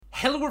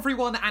Hello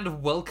everyone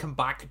and welcome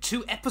back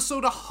to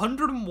episode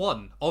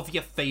 101 of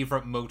your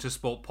favourite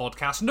motorsport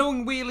podcast.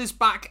 Knowing Wheel is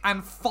back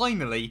and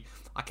finally,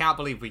 I can't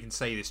believe we can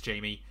say this,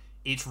 Jamie,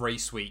 it's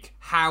race week.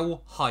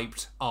 How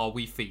hyped are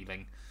we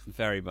feeling?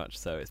 Very much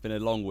so. It's been a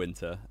long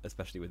winter,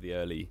 especially with the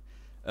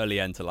early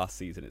end to last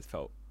season. It's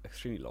felt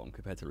extremely long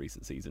compared to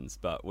recent seasons,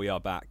 but we are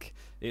back.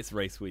 It's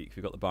race week.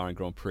 We've got the Bahrain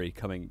Grand Prix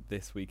coming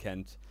this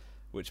weekend,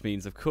 which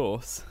means, of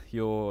course,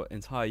 your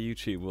entire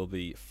YouTube will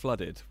be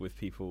flooded with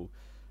people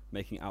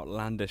making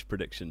outlandish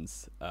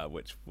predictions,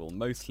 which will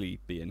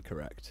mostly be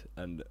incorrect.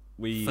 And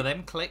for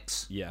them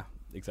clicks? Yeah,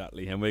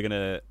 exactly. And we're going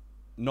to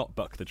not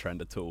buck the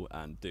trend at all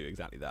and do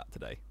exactly that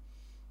today.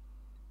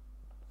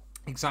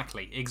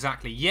 Exactly.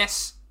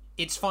 Yes,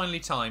 it's finally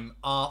time.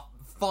 Our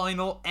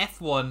final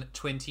F1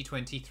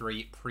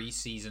 2023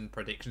 pre-season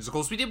predictions. Of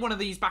course, we did one of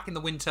these back in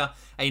the winter,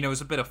 and it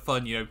was a bit of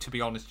fun, to be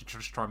honest, to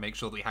just try and make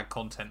sure that we had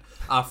content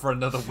for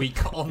another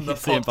week on the podcast.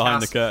 See him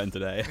behind the curtain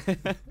today.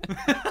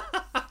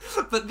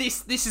 But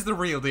this is the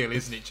real deal,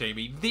 isn't it,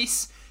 Jamie?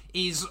 This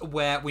is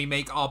where we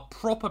make our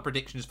proper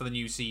predictions for the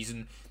new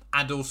season,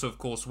 and also, of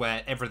course,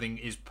 where everything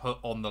is put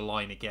on the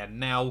line again.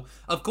 Now,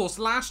 of course,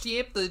 last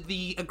year,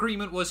 the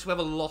agreement was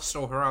whoever lost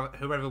or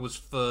whoever was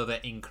further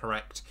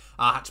incorrect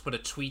had to put a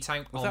tweet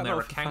out on their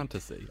account. For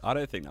fantasy? I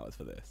don't think that was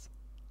for this.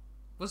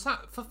 Was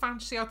that for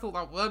fantasy? I thought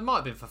that it might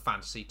have been for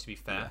fantasy, to be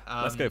fair.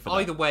 Yeah, let's go for that.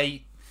 Either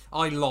way,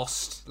 I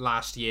lost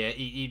last year.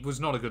 It was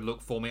not a good look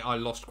for me. I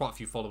lost quite a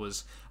few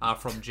followers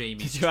from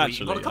Jamie's tweet. Did you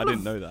actually? I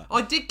didn't know that.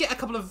 I did get a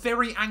couple of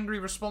very angry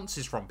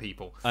responses from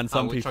people. And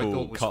some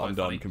people cottoned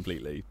on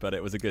completely, but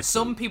it was a good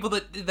Some people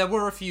there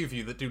were a few of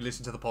you that do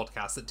listen to the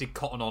podcast that did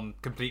cotton on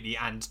completely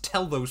and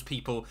tell those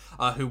people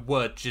who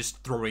were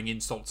just throwing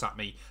insults at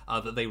me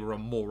that they were a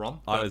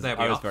moron. I was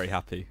very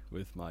happy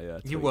with my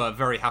tweet. You were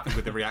very happy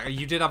with the reaction.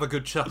 You did have a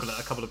good chuckle at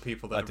a couple of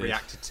people that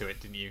reacted to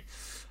it, didn't you?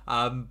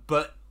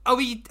 But Are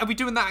we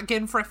doing that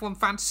again for F1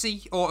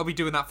 Fantasy, or are we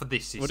doing that for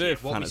this year? We'll do it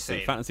for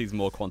Fantasy. Fantasy's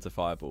more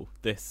quantifiable.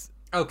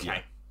 Okay.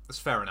 Yeah. That's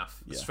fair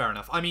enough. Fair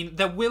enough. I mean,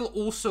 there will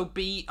also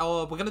be...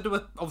 we're going to do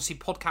obviously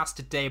podcast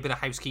today, a bit of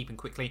housekeeping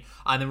quickly,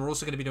 and then we're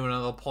also going to be doing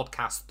another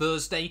podcast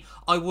Thursday.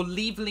 I will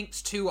leave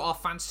links to our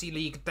Fantasy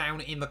League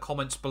down in the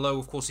comments below,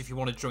 of course, if you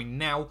want to join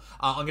now.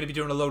 I'm going to be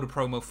doing a load of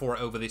promo for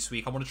it over this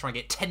week. I want to try and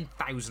get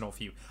 10,000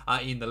 of you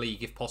in the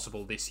league, if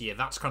possible, this year.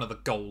 That's kind of the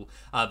goal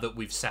that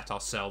we've set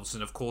ourselves.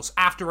 And, of course,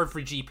 after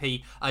every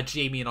GP,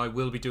 Jamie and I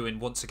will be doing,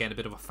 once again, a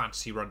bit of a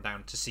fantasy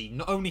rundown to see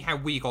not only how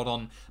we got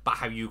on, but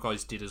how you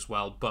guys did as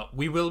well. But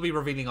we will be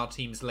revealing our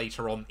teams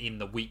later on in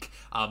the week,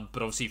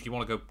 but obviously if you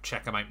want to go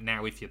check them out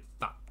now, if you're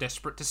that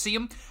desperate to see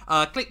them,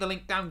 click the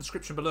link down in the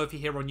description below if you're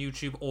here on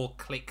YouTube, or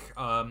click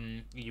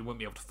you won't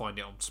be able to find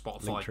it on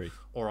Spotify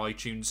or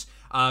iTunes.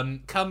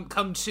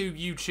 Come to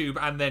YouTube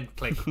and then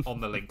click on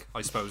the link,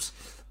 I suppose.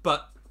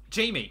 But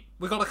Jamie,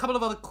 we've got a couple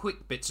of other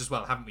quick bits as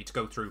well, haven't we, to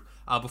go through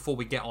before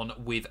we get on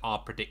with our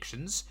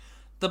predictions.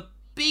 The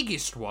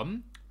biggest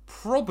one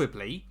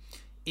probably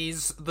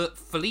is that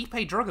Felipe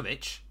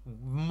Drugovich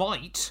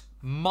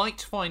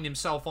might find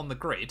himself on the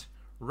grid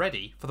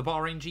ready for the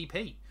Bahrain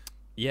GP.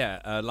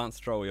 Yeah, Lance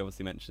Stroll, we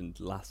obviously mentioned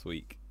last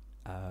week,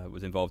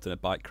 was involved in a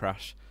bike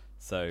crash,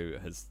 so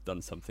has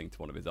done something to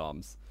one of his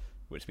arms,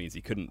 which means he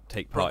couldn't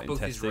take part in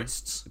testing. His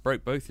wrists.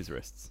 Broke both his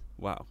wrists.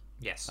 Wow.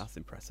 Yes. That's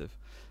impressive.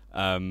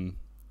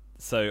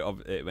 So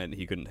it meant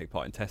he couldn't take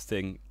part in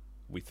testing.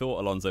 We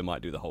thought Alonso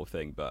might do the whole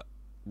thing, but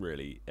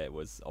really it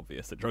was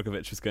obvious that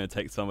Drugovich was going to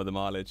take some of the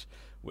mileage,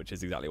 which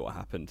is exactly what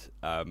happened.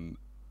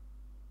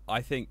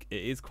 I think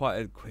it is quite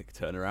a quick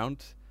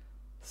turnaround,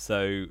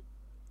 so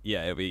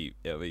yeah,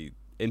 it'll be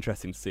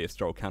interesting to see if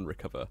Stroll can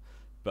recover.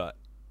 But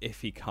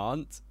if he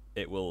can't,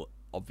 it will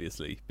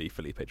obviously be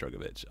Felipe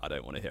Drugovich. I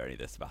don't want to hear any of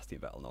this Sebastian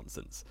Vettel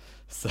nonsense.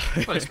 So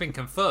well, it's been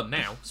confirmed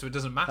now, so it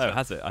doesn't matter. Oh,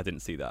 has it? I didn't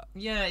see that.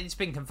 Yeah, it's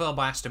been confirmed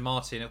by Aston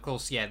Martin. Of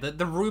course, yeah.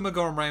 The rumour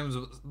going around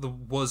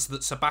was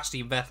that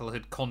Sebastian Vettel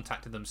had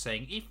contacted them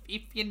saying,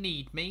 if you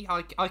need me,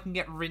 I can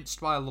get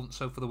rinsed by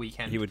Alonso for the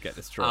weekend. He would get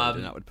destroyed,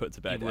 and that would put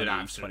to bed any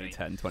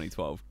 2010,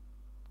 2012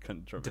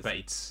 controversy.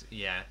 Debates,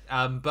 yeah.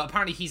 But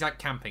apparently he's out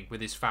camping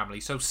with his family.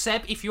 So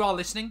Seb, if you are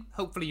listening,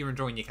 hopefully you're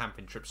enjoying your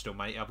camping trip still,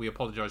 mate. We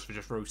apologise for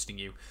just roasting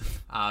you.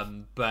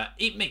 But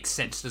it makes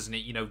sense, doesn't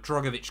it?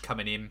 Drugovich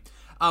coming in.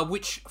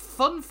 Which,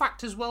 fun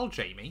fact as well,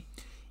 Jamie,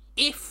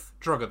 if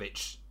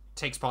Drugovich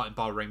takes part in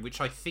Bahrain, which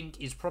I think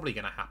is probably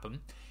going to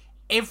happen,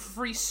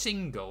 every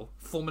single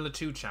Formula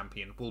 2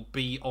 champion will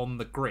be on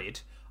the grid,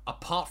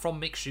 apart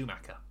from Mick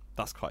Schumacher.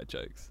 That's quite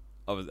jokes.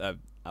 Obviously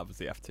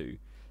F2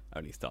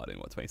 only started in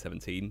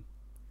 2017.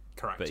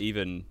 Correct. But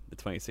even the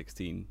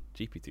 2016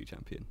 GP2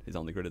 champion is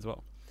on the grid as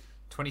well.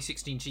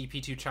 2016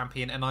 GP2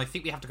 champion, and I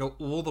think we have to go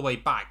all the way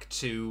back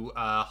to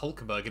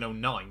Hulkenberg in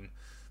 2009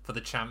 for the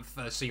champ.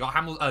 So you got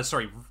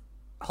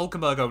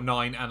Hulkenberg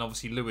 2009 and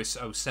obviously Lewis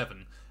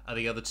 2007 are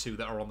the other two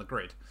that are on the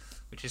grid,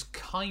 which is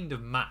kind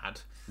of mad.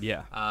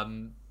 Yeah.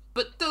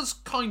 But does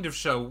kind of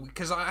show,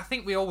 because I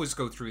think we always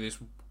go through this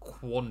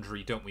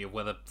quandary, don't we, of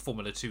whether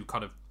Formula 2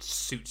 kind of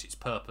suits its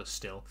purpose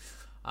still.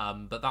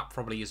 But that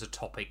probably is a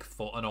topic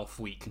for an off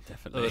week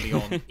Definitely. early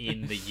on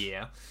in the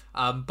year.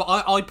 But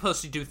I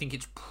personally do think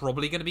it's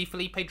probably going to be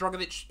Felipe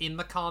Drugovich in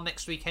the car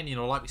next weekend.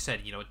 Like we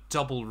said, a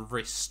double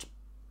wrist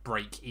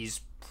break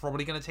is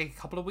probably going to take a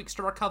couple of weeks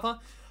to recover.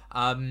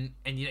 And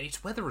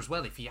it's weather as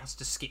well if he has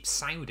to skip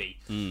Saudi.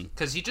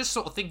 Because you're just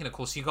sort of thinking, of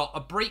course, you've got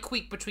a break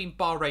week between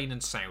Bahrain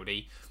and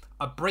Saudi,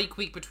 a break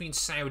week between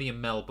Saudi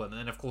and Melbourne, and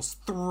then, of course,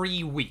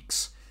 3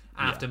 weeks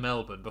after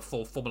Melbourne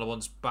before Formula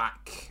One's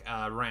back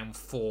round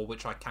 4,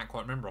 which I can't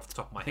quite remember off the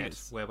top of my head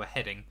where we're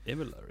heading.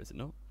 Imola, is it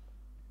not?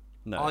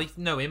 No.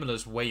 No,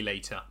 Imola's way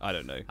later. I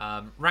don't know.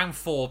 Round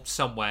 4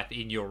 somewhere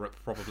in Europe,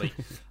 probably.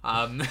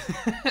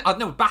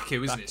 No,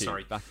 Baku, isn't it?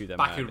 Sorry.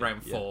 Baku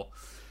round 4.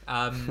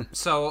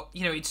 So,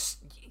 it's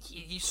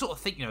you sort of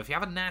think, if you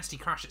have a nasty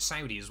crash at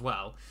Saudi as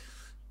well,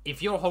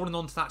 if you're holding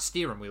on to that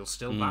steering wheel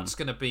still, that's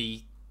going to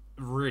be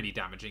really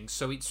damaging.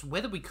 So it's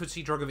whether we could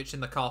see Drugovich in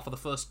the car for the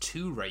first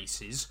 2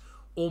 races,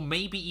 or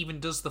maybe even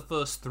does the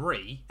first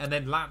 3, and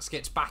then Lance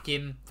gets back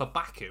in for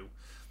Baku.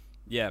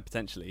 Yeah,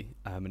 potentially.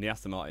 And the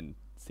Aston Martin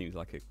seems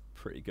like a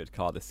pretty good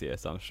car this year,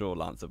 so I'm sure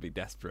Lance will be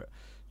desperate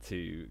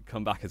to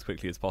come back as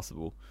quickly as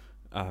possible.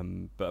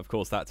 But of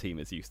course that team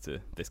is used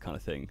to this kind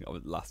of thing.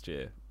 Last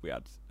year we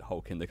had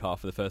Hulk in the car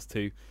for the first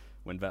 2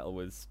 when Vettel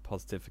was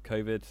positive for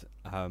COVID.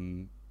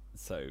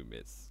 So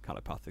it's kind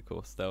of path of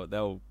course.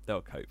 They'll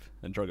cope,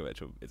 and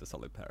Drugovich is a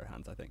solid pair of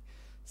hands, I think.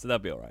 So they'll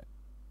be all right.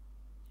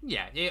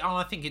 Yeah,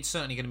 I think it's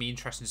certainly going to be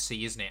interesting to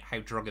see, isn't it, how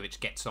Drugovich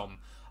gets on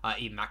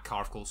in that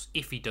car, of course,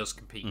 if he does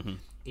compete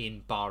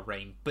in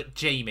Bahrain. But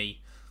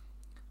Jamie,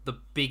 the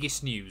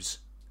biggest news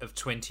of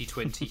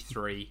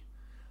 2023,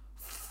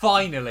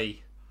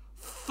 finally,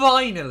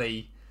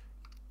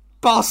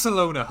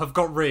 Barcelona have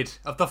got rid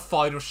of the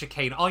final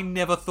chicane. I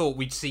never thought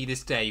we'd see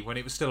this day when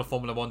it was still a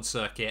Formula 1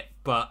 circuit,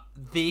 but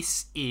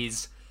this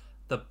is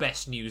the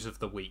best news of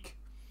the week.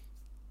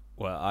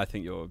 Well, I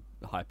think you're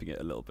hyping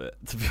it a little bit,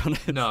 to be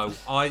honest. No,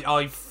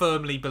 I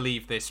firmly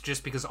believe this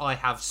just because I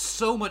have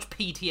so much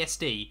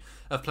PTSD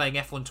of playing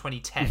F1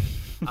 2010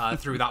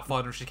 through that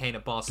final chicane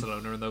at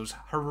Barcelona and those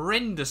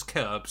horrendous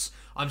curbs.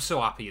 I'm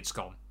so happy it's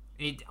gone.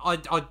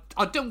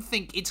 I don't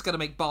think it's going to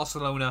make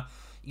Barcelona,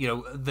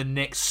 the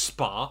next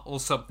Spa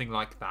or something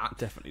like that.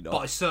 Definitely not. But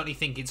I certainly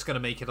think it's going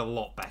to make it a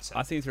lot better.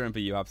 I seem to remember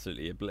you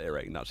absolutely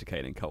obliterating that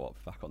chicane in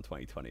co-op back on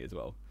 2020 as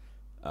well.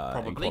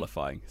 Probably. In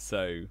qualifying.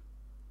 So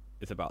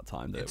it's about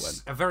time that it went.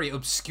 It's a very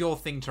obscure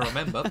thing to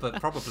remember, but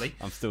probably.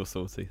 I'm still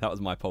salty. That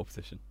was my pole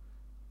position.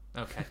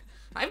 Okay.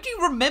 How do you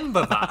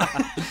remember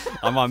that?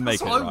 I'm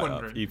making it I'm right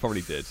wondering. up. You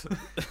probably did.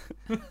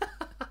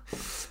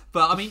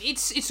 But I mean,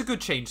 it's a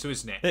good change, though,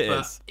 isn't it?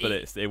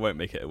 It won't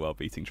make it a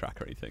well-beating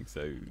track or anything.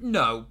 So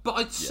no, but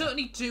I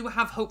certainly do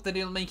have hope that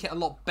it'll make it a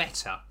lot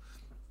better.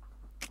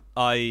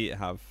 I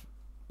have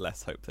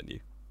less hope than you.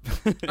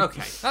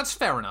 Okay, that's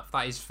fair enough.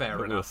 That is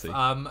fair enough. We'll see.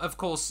 Of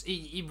course,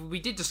 we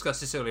did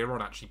discuss this earlier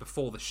on, actually,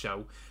 before the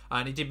show,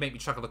 and it did make me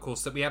chuckle, of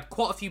course, that we had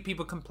quite a few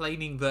people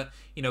complaining that,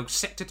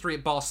 Sector 3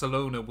 at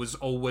Barcelona was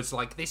always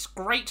like this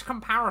great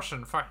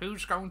comparison for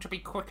who's going to be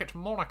quick at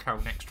Monaco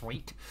next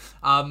week.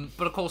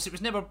 But, of course, it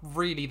was never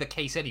really the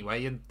case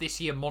anyway, and this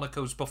year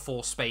Monaco's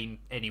before Spain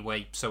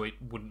anyway, so it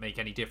wouldn't make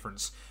any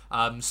difference.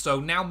 So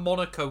now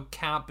Monaco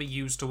can't be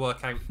used to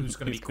work out who's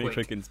going to be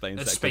quick in Spain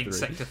at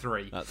Sector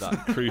 3.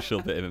 That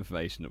crucial bit of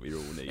information that we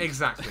all need.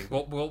 Exactly,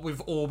 what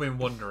we've all been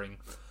wondering.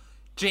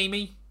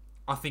 Jamie,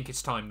 I think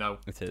it's time now.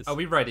 It is. Are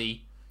we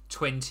ready?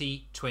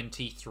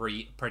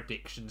 2023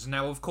 predictions.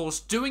 Now, of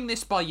course, doing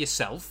this by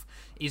yourself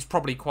is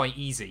probably quite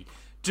easy.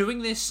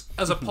 Doing this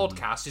as a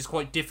podcast is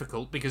quite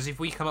difficult because if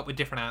we come up with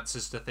different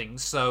answers to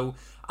things. So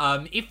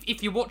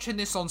if you're watching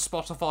this on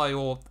Spotify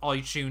or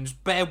iTunes,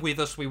 bear with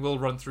us. We will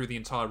run through the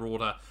entire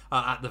order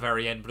at the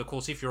very end. But of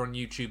course, if you're on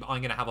YouTube,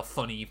 I'm going to have a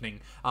fun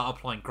evening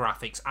applying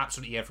graphics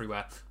absolutely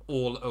everywhere,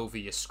 all over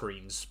your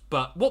screens.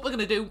 But what we're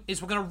going to do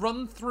is we're going to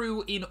run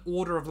through in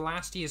order of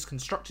last year's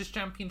Constructors'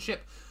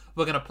 Championship.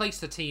 We're going to place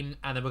the team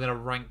and then we're going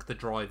to rank the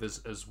drivers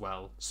as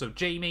well. So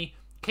Jamie,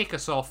 kick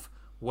us off.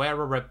 Where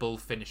are Red Bull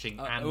finishing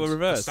and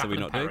reverse,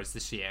 Verstappen and Perez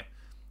this year?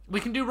 We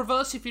can do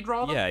reverse if you'd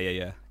rather.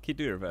 Yeah. Keep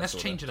doing reverse. Let's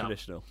change it up.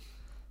 Traditional.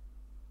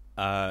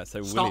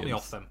 So Start me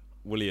off then.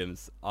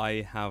 Williams.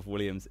 I have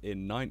Williams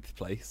in 9th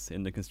place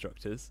in the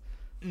Constructors.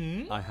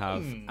 I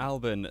have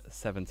Albon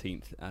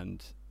 17th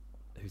and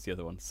who's the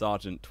other one?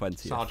 Sargent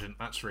 20th. Sargent,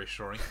 that's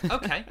reassuring.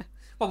 Okay.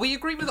 Well, we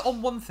agree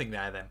on one thing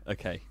there then.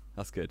 Okay,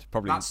 that's good.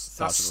 Probably that's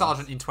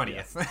Sargent in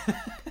 20th.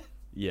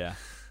 Yeah.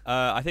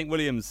 I think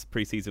Williams'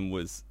 pre-season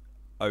was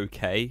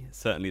okay.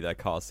 Certainly their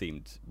car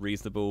seemed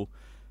reasonable.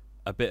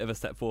 A bit of a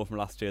step forward from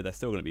last year. They're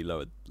still going to be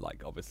lower,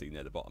 obviously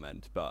near the bottom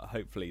end, but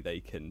hopefully they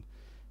can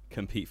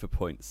compete for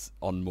points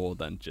on more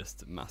than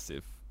just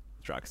massive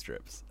drag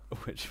strips,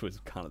 which was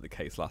kind of the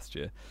case last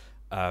year.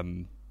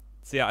 So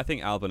yeah, I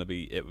think Albon will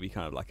be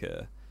kind of like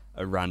a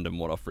random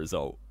one-off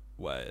result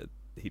where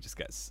he just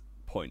gets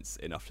points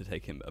enough to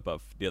take him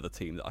above the other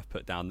team that I've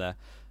put down there.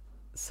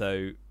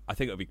 So I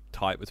think it'll be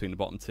tight between the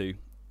bottom two.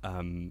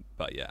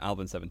 But yeah,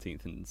 Albon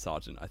 17th and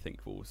Sargent I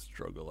think will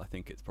struggle. I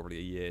think it's probably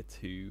a year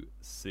too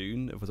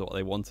soon. It was what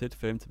they wanted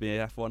for him to be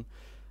a F1.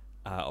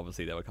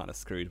 Obviously they were kind of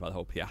screwed by the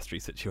whole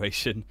Piastri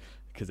situation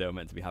because they were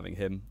meant to be having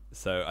him.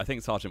 So I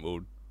think Sargent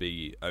will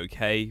be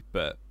okay,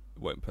 but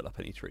won't put up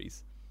any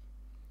trees.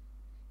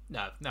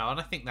 No, and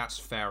I think that's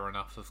fair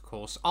enough, of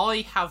course.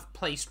 I have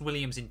placed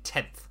Williams in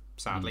 10th,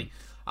 sadly.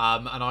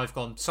 And I've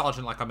gone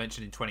Sargent, like I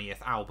mentioned, in 20th,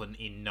 Albon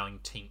in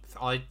 19th.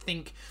 I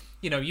think,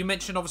 you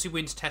mentioned obviously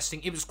winter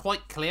testing. It was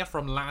quite clear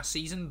from last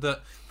season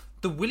that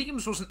the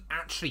Williams wasn't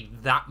actually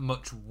that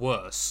much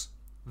worse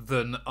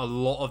than a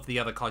lot of the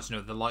other cars,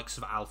 the likes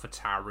of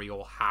AlphaTauri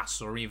or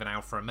Haas or even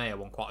Alfa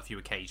Romeo on quite a few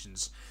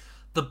occasions.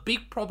 The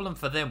big problem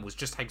for them was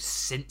just how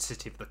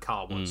sensitive the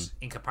car was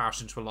in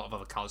comparison to a lot of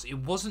other cars. It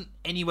wasn't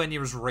anywhere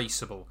near as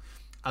raceable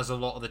as a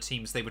lot of the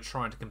teams they were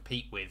trying to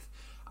compete with,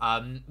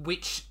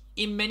 which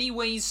in many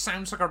ways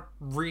sounds like a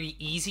really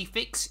easy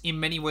fix.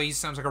 In many ways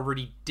sounds like a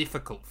really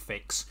difficult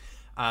fix.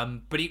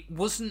 But it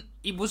wasn't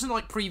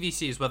like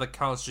previous years where the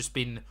car's just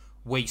been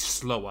way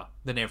slower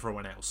than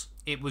everyone else.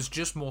 It was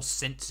just more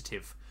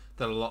sensitive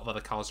than a lot of other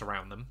cars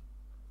around them.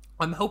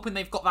 I'm hoping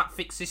they've got that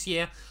fixed this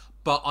year,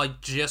 but I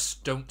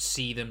just don't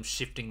see them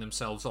shifting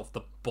themselves off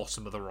the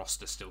bottom of the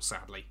roster still,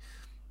 sadly.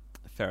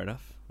 Fair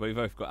enough. Well, we've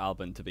both got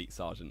Albon to beat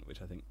Sargent,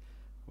 which I think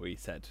we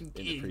said in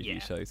the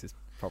preview shows is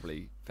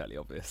probably fairly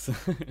obvious.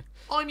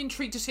 I'm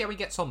intrigued to see how he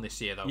gets on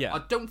this year, though. Yeah.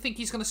 I don't think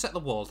he's going to set the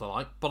world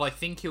alight, but I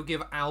think he'll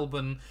give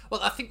Albon...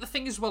 Well, I think the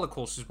thing as well, of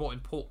course, is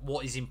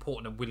what is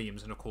important at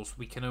Williams, and of course,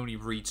 we can only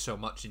read so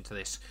much into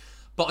this.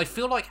 But I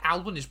feel like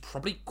Albon is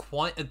probably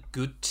quite a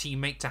good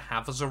teammate to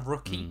have as a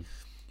rookie.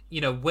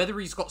 Whether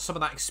he's got some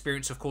of that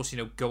experience, of course,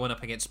 going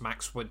up against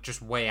Max,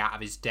 just way out of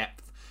his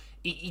depth.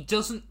 He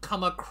doesn't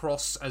come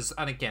across as,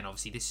 and again,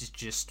 obviously, this is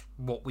just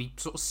what we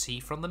sort of see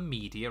from the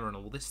media and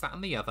all this, that,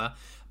 and the other,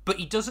 but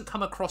he doesn't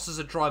come across as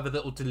a driver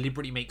that will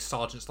deliberately make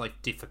Sargent's life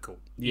difficult.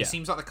 Yeah. He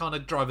seems like the kind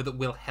of driver that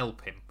will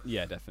help him.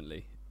 Yeah,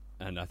 definitely.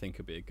 And I think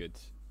he'll be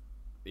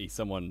he's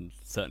someone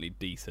certainly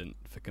decent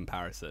for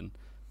comparison,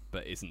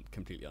 but isn't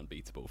completely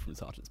unbeatable from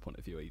Sargent's point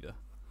of view either.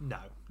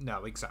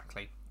 No,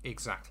 exactly.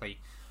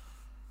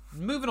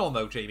 Moving on,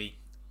 though, JB,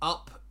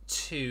 up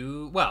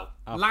to,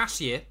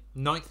 last year,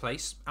 9th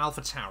place,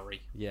 AlphaTauri.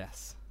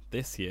 Yes.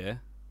 This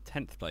year,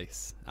 10th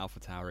place,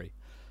 AlphaTauri.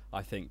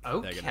 I think they're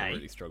going to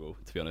really struggle,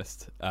 to be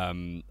honest.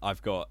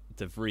 I've got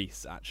De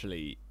Vries,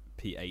 actually,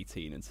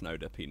 P18 and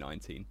Tsunoda,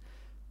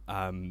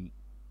 P19.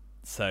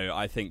 So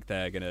I think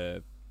they're going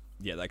to...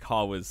 Yeah, their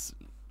car was...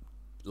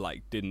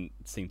 didn't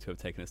seem to have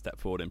taken a step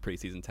forward in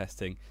pre-season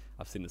testing.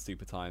 I've seen the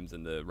super times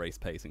and the race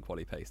pace and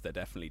quali pace. They're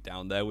definitely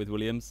down there with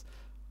Williams.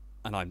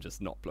 And I'm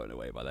just not blown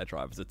away by their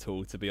drivers at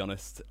all, to be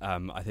honest.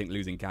 I think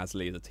losing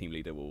Gasly as a team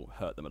leader will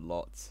hurt them a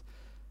lot.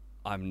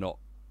 I'm not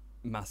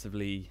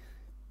massively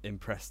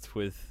impressed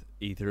with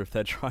either of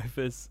their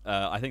drivers.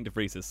 I think De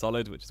Vries is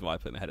solid, which is why I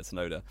put him ahead of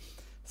Tsunoda.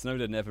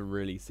 Tsunoda never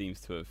really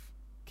seems to have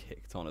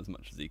kicked on as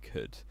much as he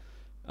could.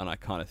 And I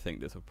kind of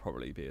think this will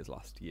probably be his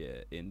last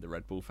year in the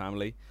Red Bull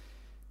family.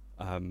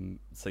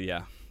 So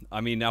yeah,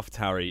 I mean,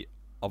 AlphaTauri,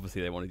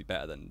 obviously they want to be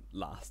better than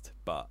last,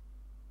 but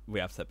we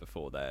have said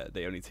before they're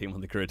the only team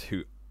on the grid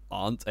who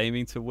aren't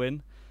aiming to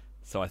win,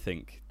 so I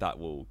think that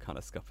will kind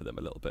of scupper them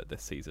a little bit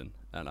this season,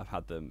 and I've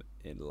had them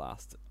in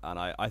last, and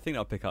I think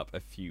they'll pick up a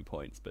few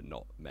points but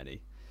not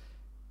many.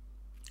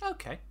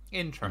 Okay,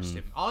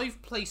 interesting.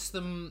 I've placed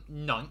them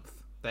 9th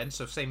then,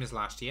 so same as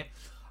last year.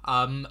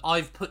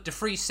 I've put De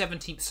Vries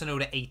 17th,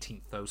 Tsunoda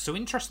 18th though, so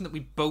interesting that we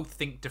both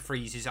think De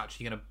Vries is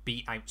actually going to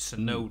beat out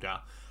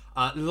Tsunoda.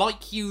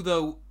 Like you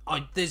though,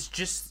 I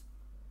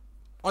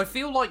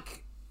feel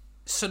like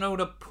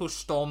Tsunoda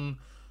pushed on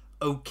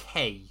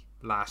okay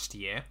last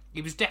year.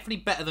 He was definitely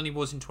better than he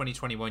was in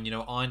 2021,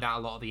 ironed out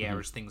a lot of the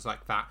errors, things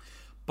like that.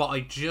 But I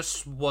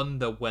just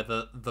wonder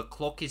whether the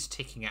clock is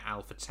ticking at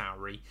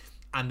AlphaTauri.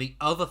 And the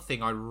other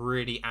thing I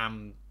really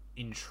am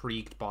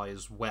intrigued by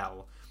as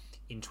well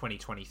in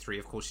 2023,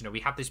 of course, we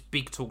had this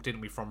big talk,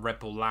 didn't we, from Red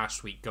Bull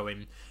last week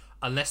going,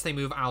 unless they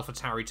move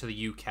AlphaTauri to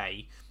the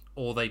UK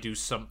or they do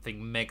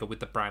something mega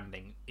with the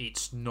branding,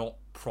 it's not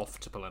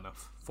profitable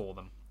enough for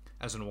them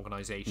as an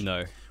organisation.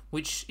 No.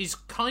 Which is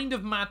kind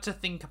of mad to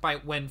think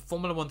about when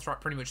Formula 1 throughout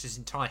pretty much this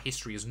entire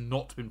history has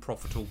not been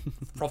profitable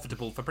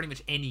for pretty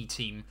much any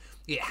team.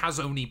 It has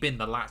only been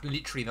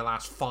literally the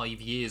last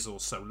 5 years or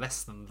so,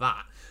 less than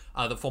that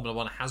Formula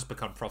 1 has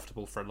become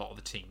profitable for a lot of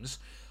the teams.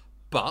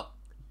 But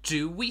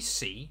do we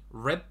see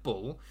Red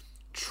Bull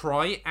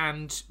try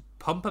and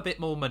pump a bit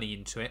more money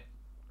into it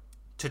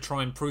to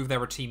try and prove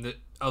they're a team that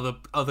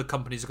other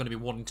companies are going to be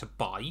wanting to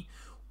buy?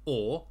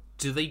 Or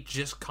do they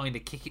just kind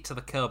of kick it to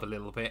the curb a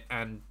little bit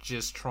and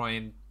just try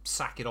and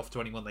sack it off to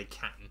anyone they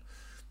can?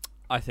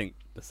 I think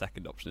the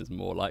second option is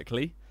more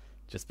likely,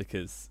 just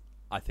because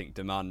I think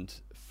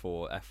demand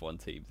for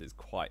F1 teams is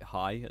quite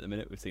high at the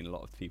minute. We've seen a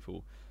lot of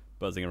people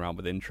buzzing around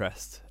with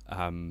interest,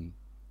 and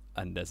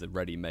there's a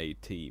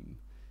ready-made team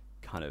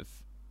kind of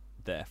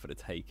there for the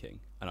taking.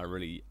 And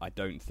I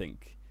don't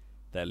think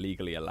they're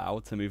legally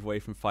allowed to move away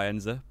from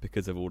Faenza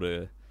because of all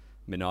the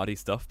Minardi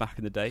stuff back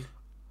in the day.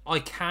 I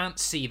can't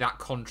see that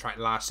contract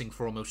lasting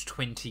for almost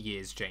 20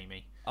 years,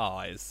 Jamie.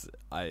 Paul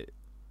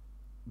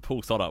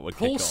Stoddart would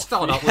Paul kick off.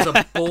 Stoddart was a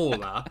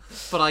baller,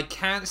 but I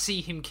can't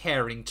see him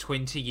caring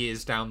 20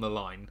 years down the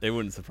line. It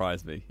wouldn't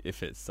surprise me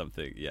if it's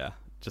something,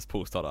 just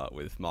Paul Stoddart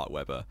with Mark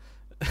Webber.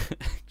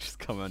 Just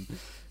come and,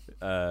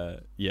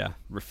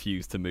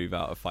 refuse to move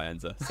out of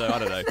Faenza. So, I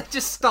don't know.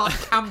 Just start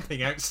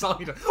camping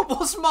outside.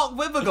 What's Mark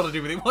Webber got to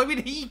do with it? Why would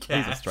he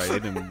care? He's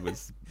Australian and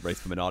was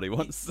raced for Minardi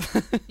once.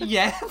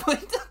 Yeah, but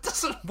that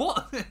doesn't...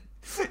 What?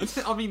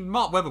 I mean,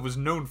 Mark Webber was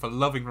known for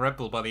loving Red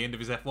Bull by the end of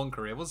his F1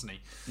 career, wasn't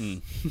he?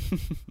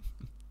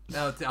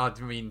 I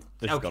mean,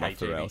 this okay, got off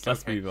the Jamie, rails.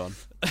 Let's okay. move on.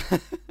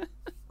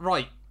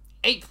 Right,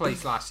 8th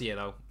place last year,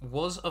 though,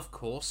 was, of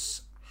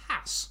course,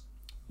 Haas.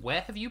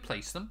 Where have you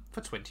placed them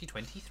for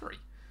 2023?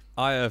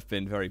 I have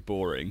been very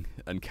boring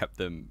and kept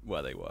them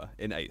where they were,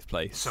 in 8th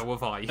place. So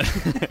have I.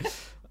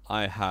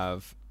 I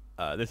have...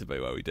 this is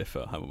where we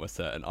differ, I'm almost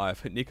certain. I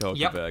have Nico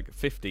Hülkenberg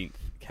 15th,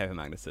 Kevin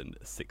Magnussen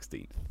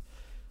 16th.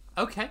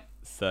 Okay.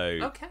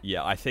 So,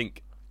 yeah, I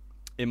think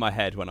in my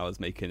head when I was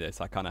making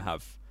this, I kind of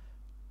have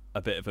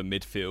a bit of a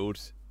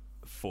midfield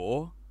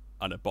 4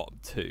 and a bottom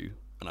 2.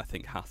 And I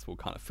think Haas will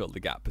kind of fill the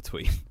gap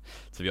between,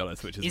 to be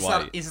honest, which is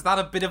why... Is that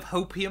a bit of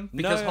hopium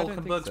because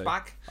Hülkenberg's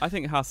back? I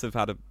think Haas have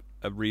had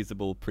a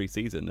reasonable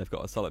pre-season. They've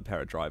got a solid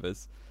pair of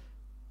drivers.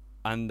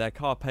 And their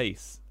car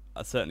pace,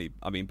 certainly,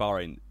 I mean,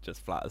 Bahrain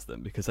just flatters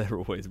them because they're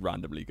always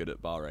randomly good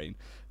at Bahrain.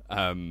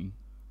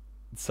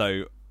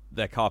 So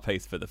their car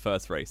pace for the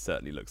first race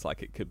certainly looks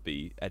like it could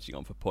be edging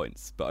on for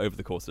points. But over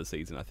the course of the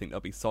season, I think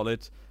they'll be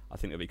solid. I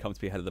think they'll be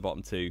comfortably ahead of the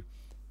bottom 2,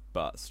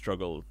 but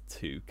struggle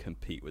to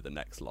compete with the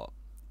next lot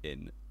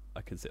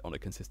on a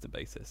consistent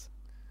basis.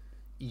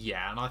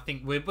 Yeah, and I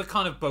think we're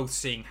kind of both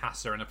seeing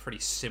Haas in a pretty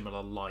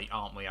similar light,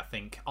 aren't we? I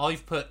think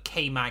I've put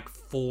K-Mag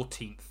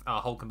 14th,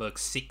 Hülkenberg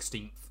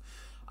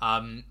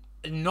 16th.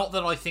 Not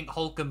that I think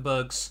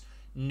Hülkenberg's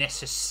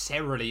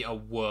necessarily a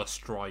worse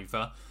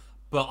driver,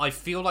 but I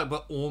feel like we're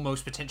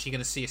almost potentially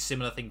going to see a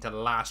similar thing to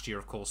last year,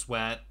 of course,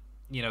 where,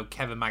 you know,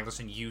 Kevin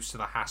Magnussen used to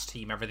the Haas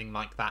team, everything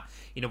like that.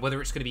 You know,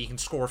 whether it's going to be he can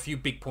score a few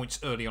big points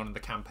early on in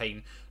the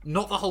campaign.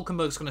 Not that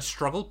Hülkenberg's going to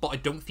struggle, but I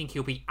don't think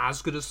he'll be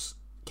as good as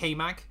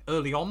K-Mag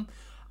early on.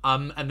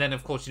 And then,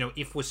 of course, you know,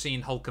 if we're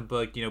seeing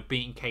Hülkenberg, you know,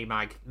 beating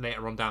K-Mag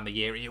later on down the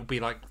year, it'll be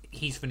like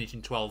he's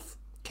finishing 12th,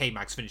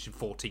 K-Mag's finishing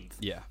 14th.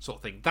 Yeah. Sort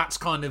of thing. That's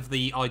kind of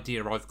the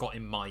idea I've got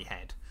in my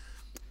head.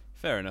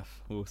 Fair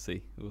enough. We'll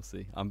see.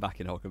 I'm back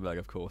in Hülkenberg,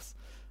 of course.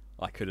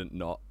 I couldn't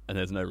not, and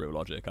there's no real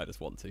logic. I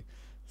just want to.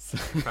 So.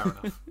 Fair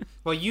enough.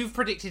 Well, you've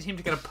predicted him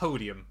to get a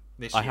podium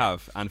this year. I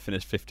have, and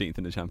finished 15th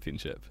in the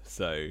championship.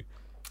 So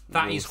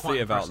that is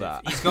quite impressive.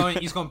 About that.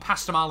 He's going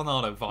past the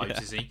Maldonado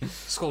vibes, is he?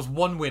 Scores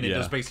one win and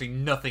does basically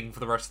nothing for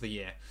the rest of the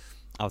year.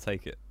 I'll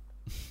take it.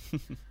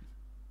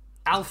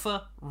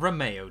 Alfa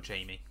Romeo,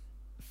 Jamie.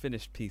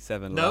 Finished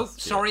P7 No, last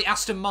year. sorry,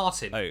 Aston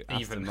Martin. Oh,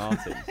 Aston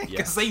Martin.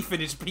 Because they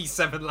finished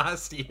P7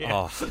 last year.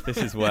 Oh, this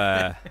is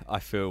where I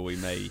feel we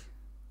may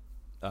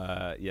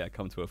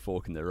come to a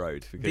fork in the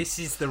road. Because this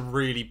is the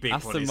really big one.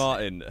 Aston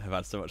Martin have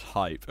had so much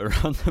hype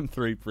around them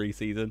through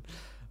pre-season.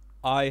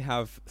 I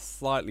have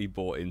slightly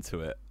bought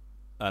into it,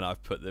 and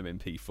I've put them in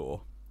P4,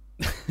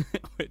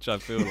 which I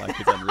feel like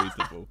is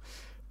unreasonable,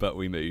 but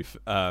we move.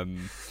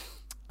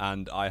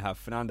 And I have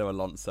Fernando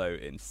Alonso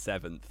in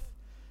 7th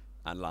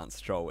and Lance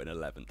Stroll in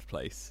 11th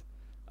place.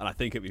 And I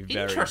think it'll be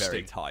very,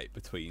 very tight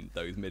between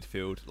those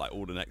midfield, like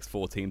all the next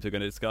 4 teams we're going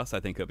to discuss. I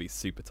think it'll be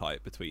super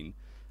tight between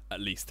at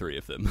least 3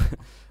 of them.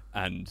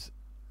 And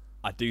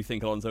I do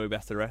think Alonso will be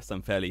best of the rest.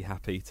 I'm fairly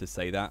happy to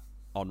say that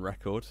on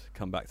record.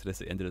 Come back to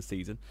this at the end of the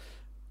season.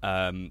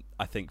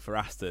 I think for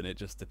Aston, it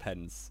just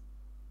depends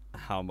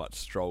how much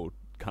Stroll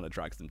kind of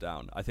drags them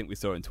down. I think we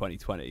saw in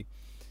 2020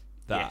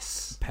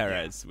 that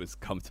Perez was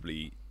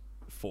comfortably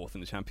 4th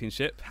in the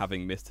championship,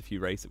 having missed a few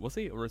races. Was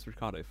he, or was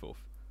Ricciardo 4th?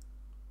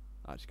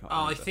 I actually can't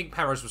remember. I think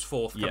Perez was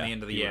 4th coming the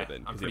end of the year.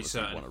 I'm pretty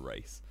certain. Won a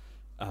race.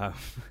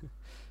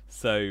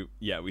 So,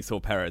 yeah, we saw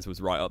Perez was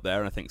right up there,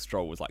 and I think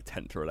Stroll was like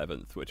 10th or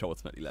 11th, which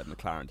ultimately led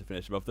McLaren to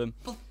finish above them.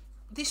 Well,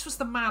 this was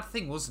the mad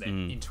thing, wasn't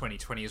it, in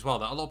 2020 as well,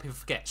 that a lot of people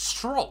forget.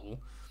 Stroll,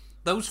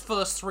 those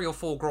first 3 or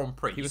 4 Grand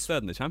Prix... He was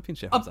 3rd in the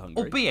championship after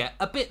Hungary. Albeit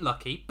a bit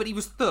lucky, but he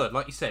was 3rd,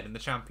 like you said, in the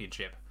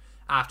championship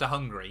after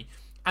Hungary.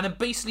 And then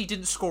basically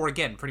didn't score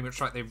again pretty much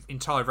like the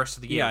entire rest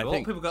of the year. Yeah, a lot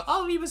of people go,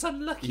 oh, he was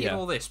unlucky and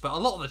all this. But a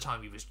lot of the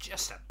time, he was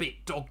just a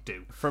bit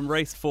dog-do. From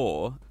race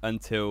 4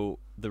 until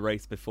the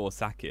race before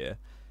Sakir,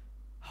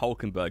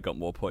 Hülkenberg got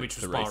more points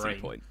per racing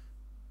point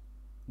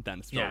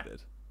than Stroll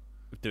did.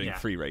 Doing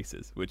 3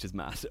 races, which is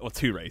mad. Or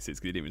 2 races,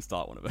 because he didn't even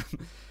start one of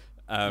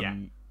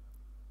them.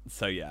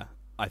 So, yeah,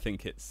 I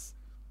think it's...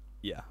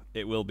 Yeah,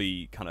 it will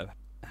be kind of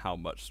how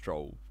much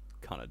Stroll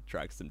kind of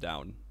drags them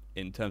down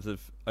in terms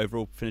of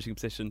overall finishing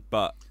position,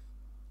 but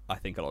I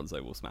think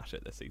Alonso will smash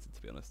it this season, to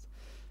be honest.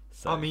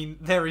 So, I mean,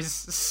 there is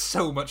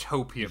so much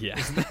hopium,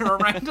 isn't there,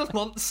 around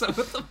Alonso at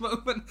the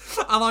moment?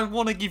 And I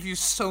want to give you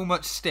so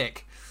much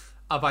stick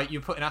about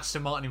you putting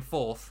Aston Martin in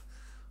 4th,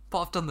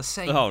 but I've done the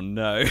same. Oh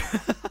no.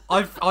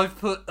 I've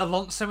put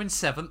Alonso in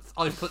 7th.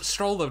 I've put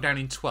Stroll though down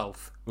in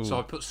 12th. Ooh. So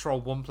I put Stroll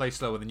one place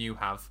lower than you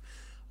have.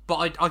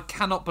 But I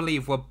cannot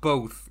believe we're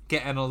both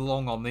getting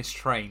along on this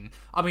train.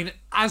 I mean,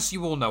 as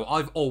you all know,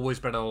 I've always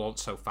been an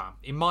Alonso fan.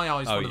 In my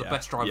eyes, one of the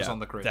best drivers on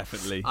the grid.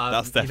 Definitely.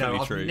 That's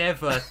definitely true.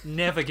 I've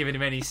never given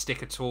him any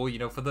stick at all.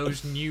 For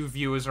those new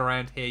viewers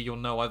around here, you'll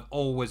know I've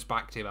always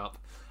backed him up.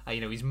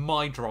 He's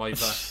my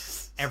driver,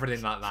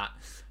 everything like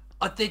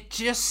that. They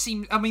just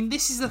seem... I mean,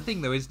 this is the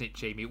thing though, isn't it,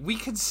 Jamie? We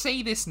could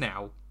say this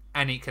now,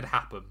 and it could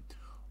happen.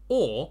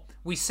 Or,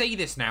 we say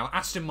this now,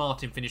 Aston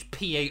Martin finished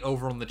P8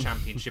 over on the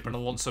championship and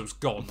Alonso's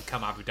gone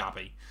come Abu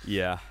Dhabi.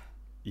 Yeah.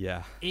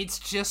 It's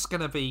just going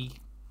to be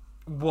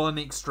one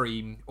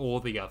extreme or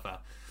the other.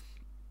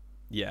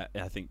 Yeah,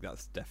 I think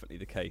that's definitely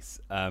the case.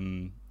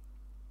 And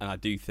I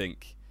do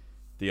think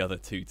the other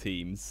two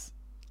teams,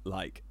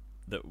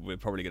 that we're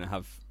probably going to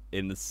have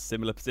in the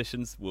similar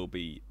positions, will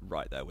be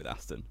right there with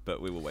Aston.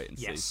 But we will wait and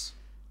see. Yes.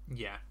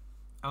 Yeah.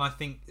 And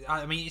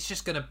I mean, it's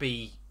just going to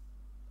be...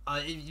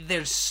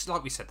 there's,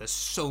 like we said, there's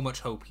so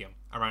much hopium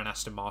around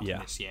Aston Martin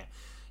this year.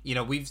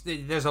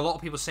 There's a lot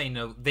of people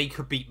saying they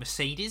could beat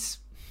Mercedes.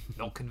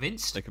 Not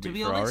convinced, they could to beat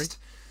be Ferrari. honest.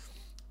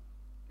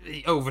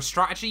 Over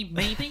strategy,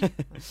 maybe.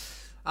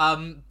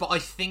 But I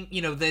think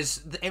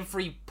there's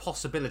every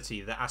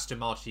possibility that Aston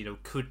Martin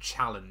could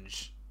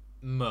challenge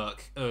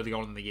Merc early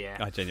on in the year.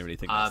 I genuinely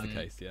think that's the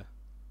case. Yeah.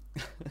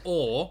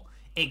 Or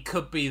it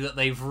could be that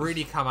they've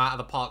really come out of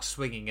the park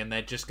swinging and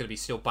they're just going to be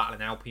still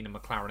battling Alpine and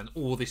McLaren, and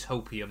all this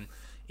hopium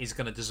is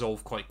going to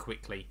dissolve quite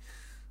quickly.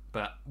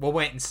 But we'll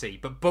wait and see.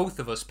 But both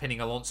of us pinning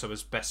Alonso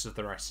as best of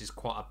the rest is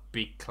quite a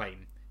big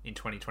claim in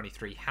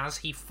 2023. Has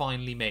he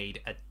finally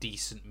made a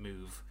decent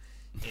move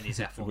in his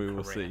F1 we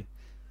will career?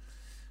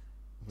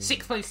 See.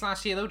 6th place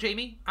last year, though,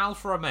 Jamie.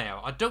 Alfa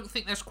Romeo. I don't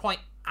think there's quite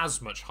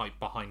as much hype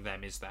behind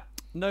them, is there?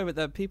 No,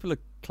 but people are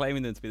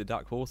claiming them to be the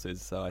dark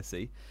horses, so I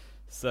see.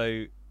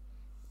 So,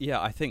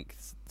 yeah, I think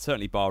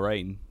certainly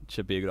Bahrain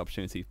should be a good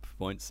opportunity for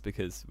points,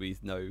 because we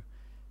know,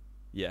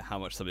 how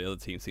much some of the other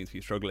teams seem to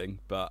be struggling.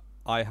 But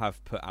I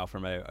have put Alfa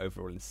Romeo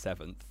overall in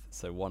 7th,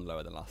 so one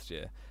lower than last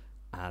year.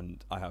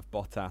 And I have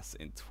Bottas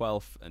in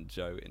 12th and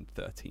Joe in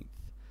 13th.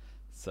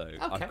 So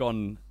I've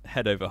gone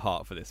head over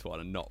heart for this one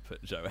and not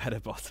put Joe ahead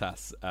of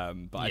Bottas.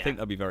 But I think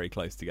they'll be very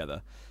close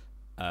together.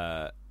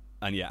 And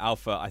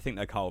Alpha, I think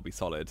their car will be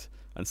solid.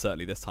 And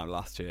certainly this time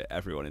last year,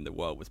 everyone in the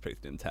world was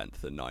predicting them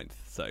 10th and 9th.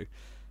 So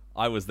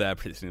I was there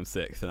predicting them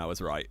 6th, and I was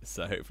right.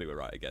 So hopefully we're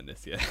right again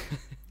this year.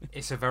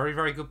 It's a very,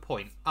 very good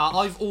point.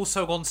 I've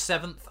also gone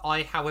 7th.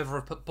 I, however,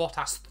 have put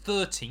Bottas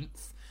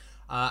 13th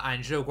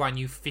and Zhou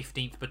Guanyu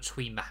 15th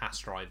between the Haas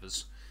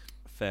drivers.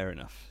 Fair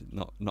enough.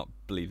 Not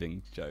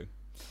believing Joe.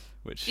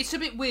 It's a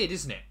bit weird,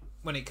 isn't it,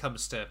 when it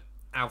comes to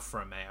Alfa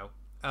Romeo?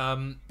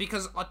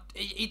 Because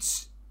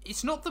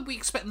it's not that we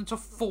expect them to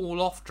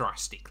fall off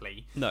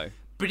drastically. No.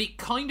 But it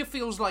kind of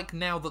feels like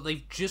now that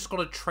they've just got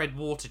to tread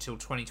water till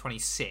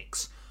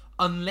 2026,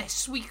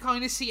 unless we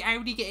kind of see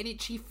Audi getting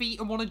itchy feet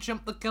and want to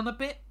jump the gun a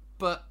bit,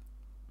 but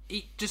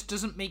it just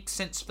doesn't make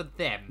sense for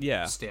them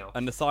still.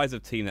 And the size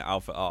of team that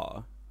Alpha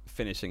are,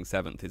 finishing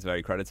 7th is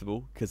very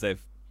creditable, because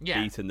they've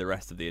beaten the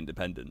rest of the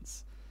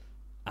independents,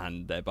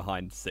 and they're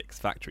behind 6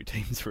 factory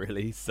teams,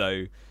 really.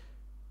 So,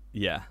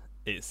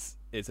 it's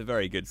a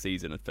very good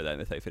season for them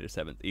if they finish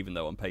 7th, even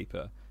though on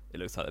paper it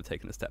looks like they've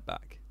taken a step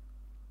back.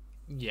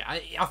 Yeah,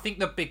 I think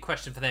the big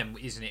question for them,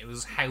 isn't it,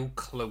 was how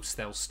close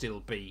they'll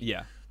still be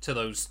to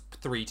those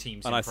 3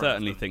 teams. And I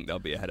certainly think they'll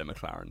be ahead of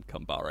McLaren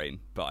come Bahrain,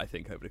 but I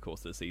think over the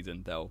course of the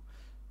season they'll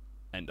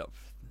end up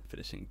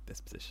finishing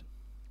this position.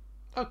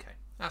 Okay,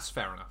 that's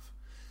fair enough.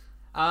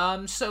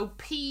 So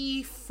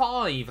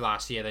P5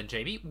 last year then,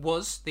 Jamie,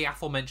 was the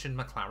aforementioned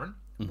McLaren.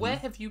 Mm-hmm. Where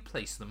have you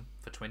placed them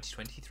for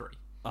 2023?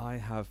 I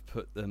have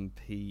put them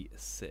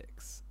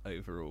P6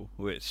 overall,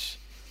 which...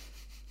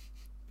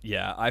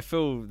 Yeah, I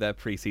feel their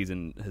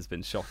pre-season has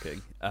been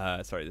shocking.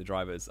 The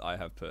drivers, I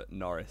have put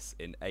Norris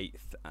in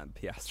 8th and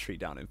Piastri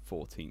down in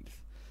 14th,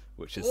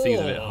 which just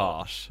seems a bit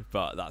harsh,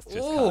 but that's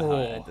just kind of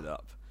how it ended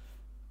up.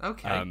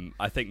 Okay.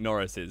 I think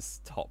Norris is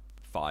top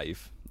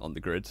 5 on the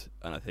grid,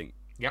 and I think...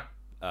 Yep.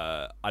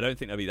 I don't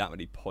think there'll be that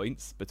many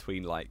points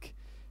between,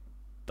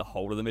 the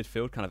whole of the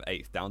midfield, kind of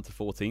 8th down to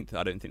 14th.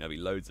 I don't think there'll be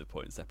loads of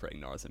points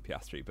separating Norris and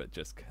Piastri, but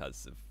just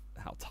because of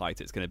how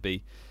tight it's going to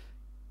be,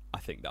 I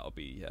think that'll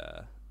be...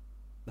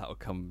 that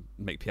will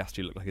make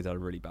Piastri look like he's had a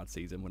really bad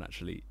season, when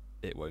actually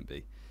it won't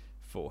be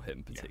for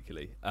him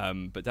particularly.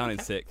 But down in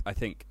 6th, I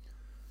think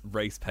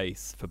race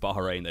pace for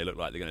Bahrain, they look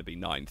like they're going to be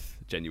 9th,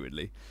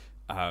 genuinely.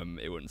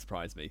 It wouldn't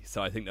surprise me.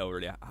 So I think they'll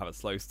really have a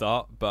slow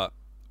start, but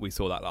we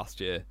saw that last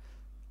year.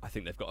 I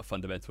think they've got a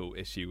fundamental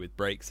issue with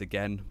brakes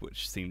again,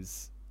 which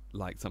seems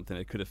like something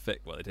they could have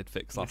fixed. Well, they did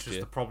fix last year. Which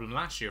was the problem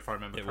last year, if I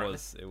remember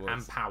correctly. It was.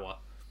 And power.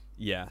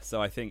 Yeah,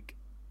 so I think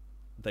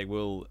they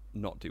will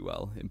not do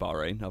well in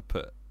Bahrain.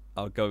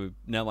 I'll go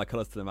nail my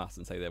colours to the mast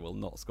and say they will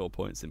not score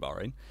points in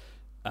Bahrain.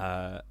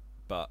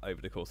 But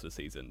over the course of the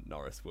season,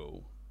 Norris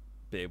will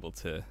be able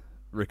to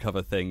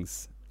recover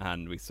things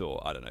and we saw,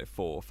 I don't know,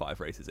 4 or 5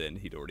 races in,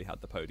 he'd already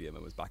had the podium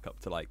and was back up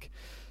to like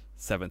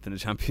 7th in the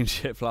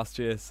championship last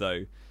year.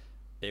 So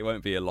it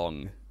won't be a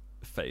long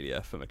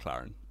failure for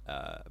McLaren.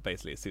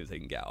 Basically, as soon as they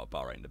can get out of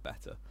Bahrain, the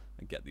better,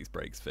 and get these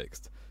brakes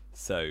fixed.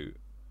 So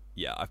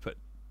yeah, I put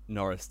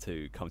Norris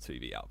to come to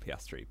EV out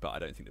Piastri, but I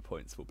don't think the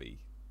points will be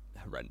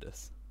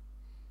horrendous.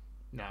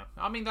 No,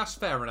 I mean, that's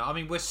fair enough. I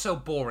mean, we're so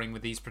boring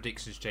with these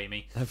predictions,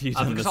 Jamie. Have you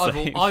done the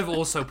same? I've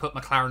also put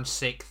McLaren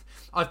 6th.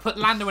 I've put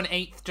Lando in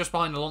 8th, just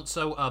behind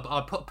Alonso.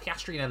 I put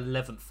Piastri in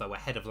 11th, though,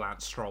 ahead of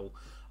Lance Stroll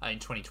in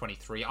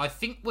 2023. I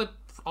think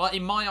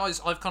in my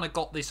eyes, I've kind of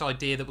got this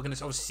idea that we're going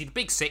to obviously see the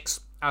big 6,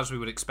 as we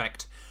would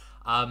expect.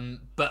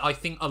 But I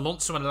think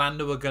Alonso and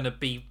Lando are going to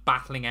be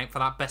battling out for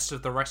that best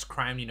of the rest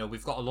crown. You know,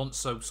 we've got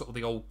Alonso, sort of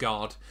the old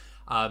guard,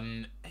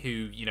 who,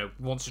 you know,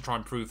 wants to try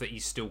and prove that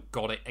he's still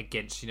got it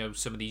against, you know,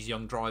 some of these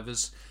young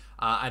drivers.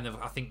 And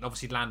I think,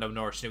 obviously, Lando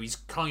Norris, you know, he's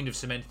kind of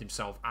cemented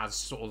himself as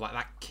sort of like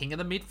that king of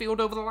the midfield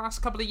over the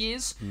last couple of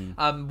years.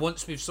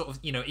 Once we've sort of,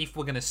 you know, if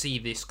we're going to see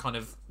this kind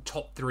of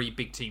top 3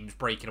 big teams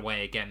breaking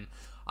away again,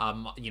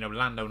 you know,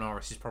 Lando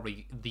Norris is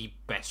probably the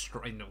best,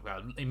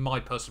 in my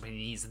personal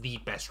opinion, he's the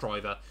best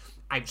driver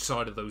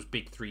outside of those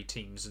big 3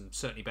 teams, and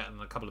certainly better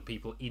than a couple of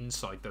people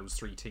inside those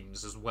 3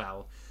 teams as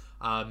well.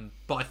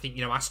 But I think,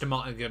 you know, Aston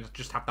Martin are going to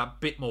just have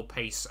that bit more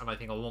pace, and I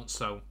think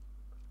Alonso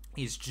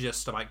is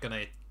just about going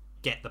to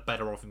get the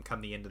better of him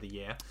come the end of the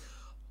year.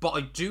 But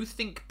I do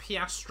think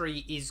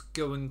Piastri is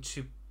going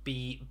to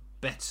be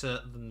better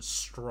than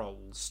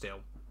Stroll still.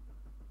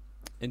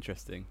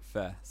 Interesting.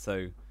 Fair.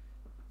 So,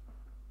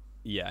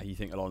 yeah, you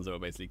think Alonso will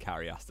basically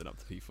carry Aston up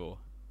to P4,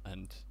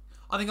 and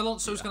I think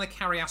Alonso's going to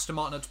carry Aston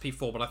Martin up to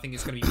P4, but I think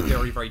it's going to be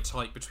very, very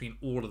tight between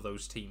all of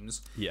those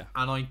teams. Yeah.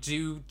 And I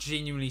do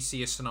genuinely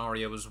see a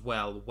scenario as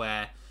well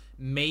where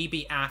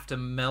maybe after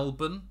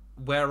Melbourne,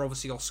 where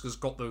obviously Oscar's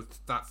got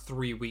that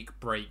 3-week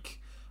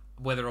break,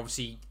 whether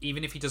obviously,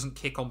 even if he doesn't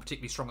kick on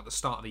particularly strong at the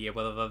start of the year,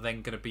 whether they're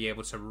then going to be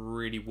able to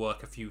really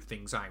work a few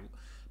things out.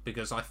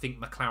 Because I think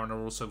McLaren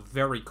are also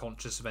very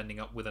conscious of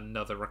ending up with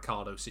another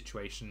Ricciardo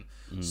situation.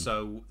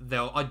 So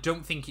I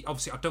don't think he's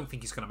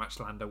going to match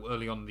Lando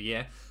early on in the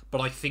year,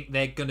 but I think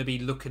they're going to be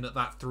looking at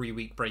that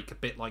 3-week break a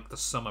bit like the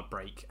summer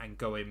break and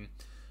going,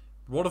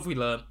 what have we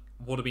learned?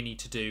 What do we need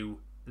to do?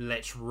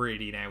 Let's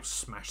really now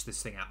smash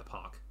this thing out of the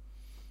park.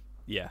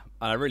 Yeah,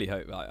 and I really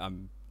hope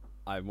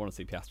I want to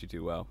see Piastri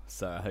do well,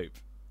 so I hope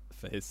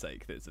for his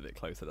sake that it's a bit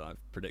closer than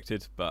I've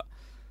predicted, but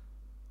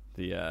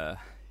the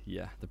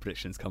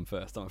predictions come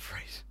first, I'm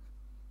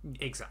afraid.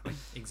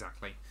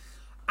 Exactly.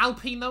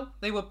 Alpine, though,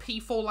 they were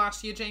P4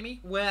 last year,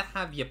 Jamie. Where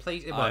have you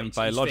placed? Well,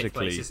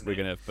 biologically, we're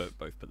going to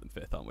both put them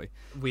 5th, aren't we?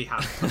 We have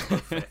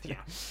both 5th, yeah.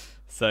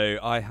 So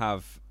I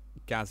have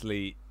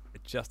Gasly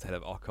just ahead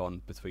of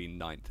Ocon between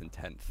 9th and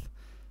 10th.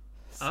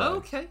 So,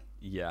 okay.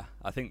 Yeah,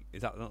 I think,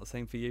 is that not the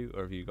same for you,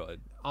 or have you got it?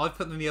 I've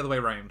put them the other way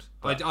around.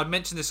 I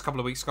mentioned this a couple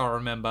of weeks ago, I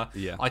remember.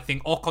 Yeah. I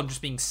think Ocon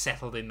just being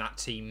settled in that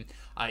team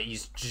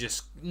is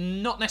just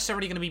not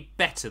necessarily going to be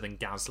better than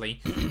Gasly,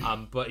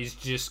 but he's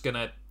just going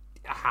to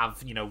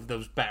have, you know,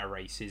 those better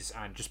races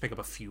and just pick up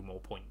a few more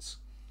points.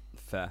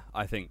 Fair.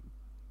 I think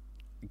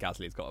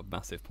Gasly's got a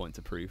massive point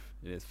to prove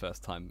in his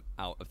first time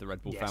out of the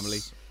Red Bull family.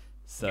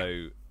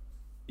 So,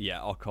 yeah,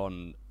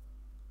 Ocon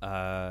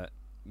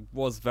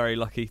was very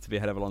lucky to be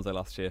ahead of Alonso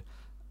last year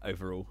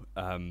overall.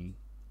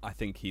 I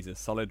think he's a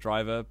solid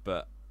driver,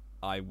 but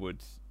I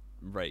would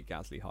rate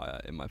Gasly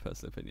higher in my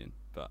personal opinion.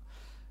 But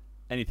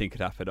anything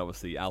could happen.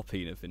 Obviously,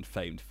 Alpine have been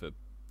famed for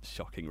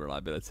shocking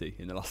reliability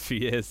in the last few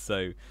years,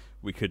 so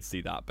we could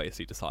see that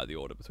basically decide the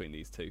order between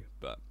these two.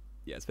 But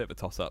yeah, it's a bit of a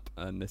toss-up,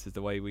 and this is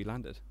the way we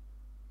landed.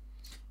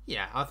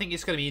 Yeah, I think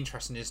it's going to be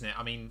interesting, isn't it?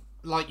 I mean,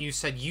 like you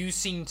said, you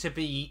seem to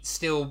be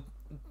still,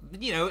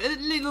 you know, a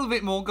little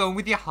bit more going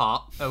with your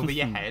heart over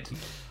your head.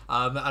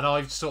 And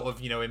I've sort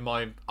of, you know, in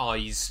my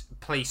eyes,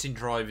 placing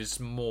drivers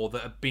more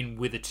that have been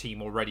with a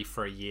team already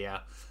for a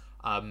year,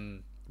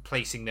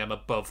 placing them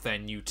above their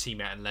new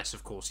teammate, unless,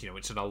 of course, you know,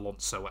 it's an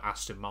Alonso at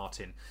Aston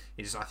Martin,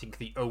 is, I think,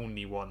 the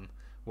only one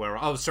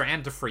where... Oh, sorry,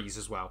 and De Vries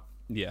as well.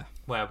 Yeah.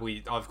 Where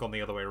I've gone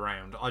the other way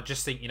around. I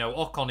just think, you know,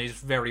 Ocon is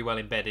very well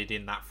embedded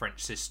in that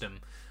French system.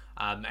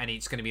 And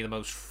it's going to be the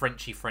most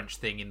Frenchy French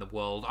thing in the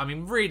world. I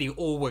mean, really,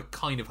 all we're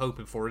kind of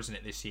hoping for, isn't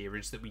it, this year,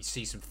 is that we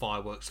see some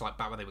fireworks like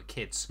back when they were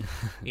kids.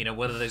 You know,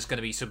 whether there's going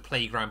to be some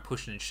playground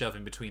pushing and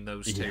shoving between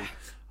those two.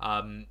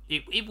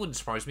 It wouldn't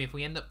surprise me if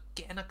we end up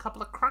getting a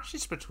couple of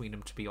crashes between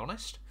them, to be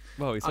honest.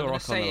 Well, we saw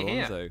Ocon and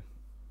Alonso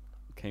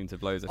came to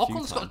blows a few times.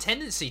 Ocon's got a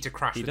tendency to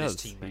crash with his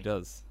teammate. He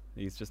does.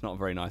 He's just not a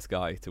very nice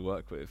guy to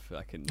work with,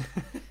 I can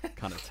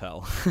kind of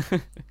tell.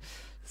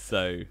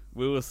 So,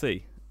 we will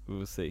see.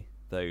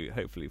 Though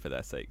hopefully for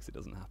their sakes it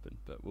doesn't happen,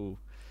 but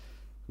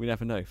we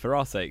never know. For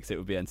our sakes it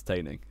would be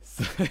entertaining.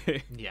 So.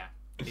 Yeah,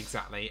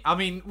 exactly. I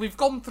mean, we've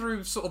gone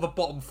through sort of the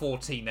bottom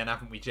 14 then,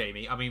 haven't we,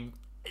 Jamie? I mean,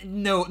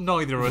 no,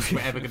 neither of us were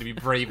ever going to be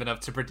brave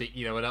enough to predict,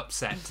 you know, an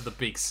upset to the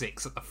big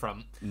 6 at the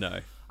front. No.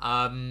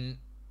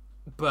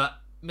 But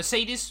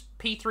Mercedes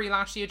P3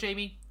 last year,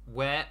 Jamie,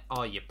 where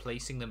are you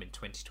placing them in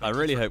 2023? I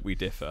really hope we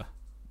differ.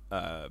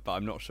 but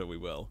I'm not sure we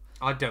will.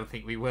 I don't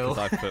think we will.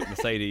 Because I've put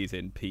Mercedes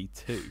in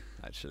P2,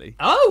 actually.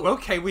 Oh,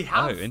 okay, we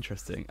have. Oh,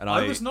 interesting. And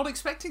I was not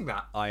expecting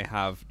that. I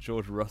have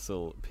George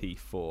Russell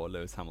P4,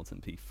 Lewis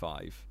Hamilton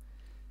P5.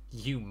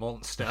 You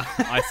monster.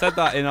 I said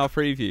that in our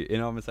preview,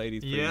 in our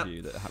Mercedes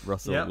preview, that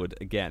Russell would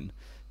again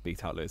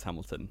beat out Lewis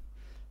Hamilton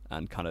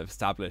and kind of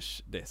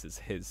establish this as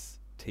his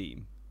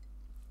team.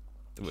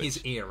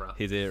 His era.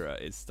 His era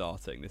is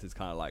starting. This is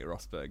kind of like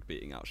Rosberg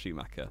beating out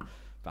Schumacher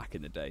back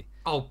in the day.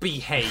 Oh,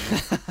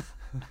 behave.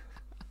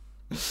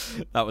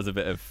 That was a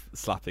bit of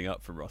slapping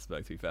up from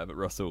Rosberg, to be fair, but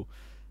Russell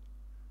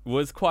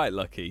was quite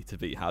lucky to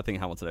beat. I think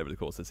Hamilton over the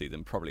course of the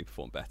season probably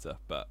performed better,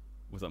 but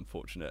was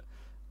unfortunate,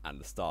 and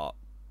the start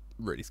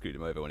really screwed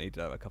him over when he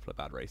did have a couple of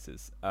bad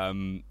races.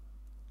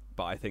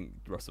 But I think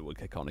Russell will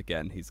kick on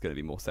again. He's going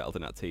to be more settled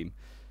in that team,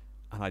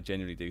 and I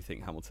genuinely do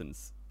think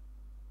Hamilton's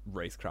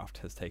racecraft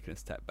has taken a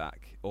step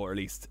back, or at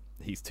least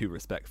he's too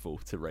respectful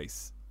to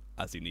race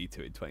as you need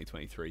to in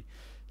 2023.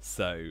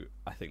 So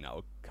I think that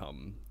will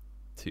come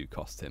to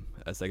cost him,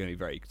 as they're going to be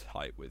very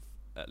tight with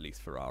at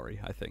least Ferrari,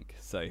 I think.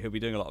 So he'll be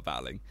doing a lot of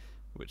battling,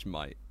 which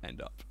might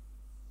end up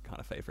kind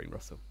of favouring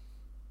Russell.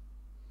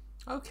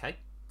 Okay,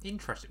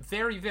 interesting.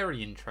 Very,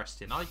 very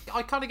interesting.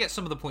 I kind of get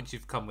some of the points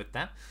you've come with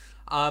there.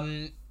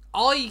 I'm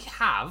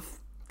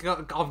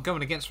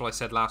going against what I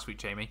said last week,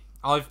 Jamie.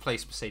 I've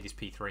placed Mercedes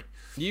P3.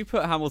 You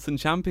put Hamilton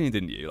champion,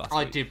 didn't you, last week?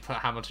 I did put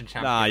Hamilton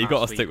champion. Nah, you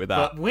got to stick with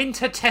that. But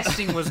winter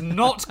testing was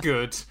not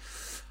good.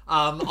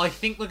 I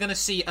think we're going to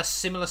see a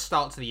similar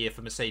start to the year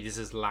for Mercedes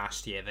as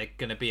last year. They're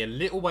going to be a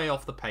little way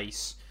off the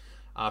pace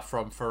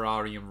from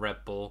Ferrari and Red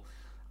Bull.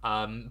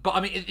 But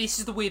I mean, this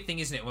is the weird thing,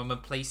 isn't it, when we're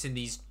placing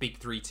these big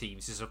three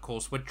teams, is of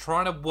course we're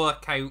trying to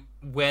work out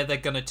where they're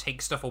going to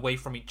take stuff away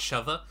from each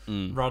other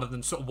rather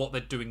than sort of what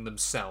they're doing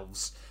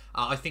themselves.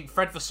 I think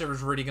Fred Vasseur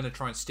is really going to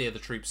try and steer the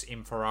troops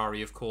in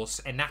Ferrari, of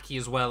course. Inaki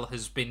as well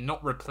has been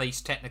not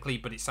replaced technically,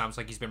 but it sounds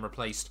like he's been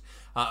replaced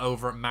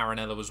over at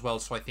Maranello as well.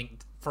 So I think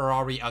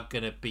Ferrari are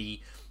going to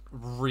be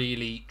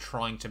really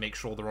trying to make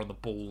sure they're on the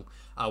ball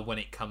when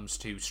it comes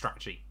to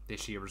strategy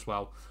this year as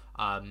well.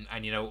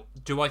 And, you know,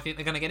 do I think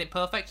they're going to get it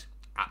perfect?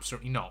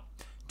 Absolutely not.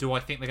 Do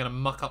I think they're going to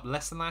muck up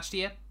less than last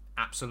year?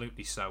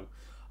 Absolutely so.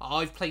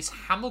 I've placed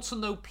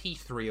Hamilton, though,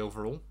 P3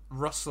 overall.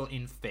 Russell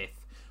in 5th.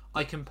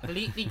 I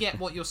completely get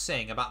what you're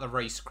saying about the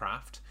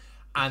racecraft,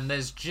 and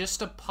there's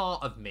just a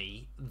part of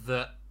me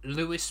that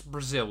Lewis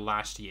Brazil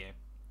last year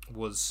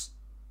was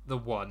the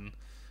one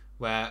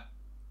where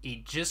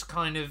it just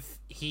kind of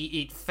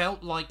it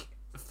felt like,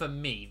 for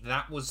me,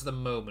 that was the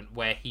moment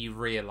where he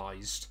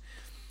realised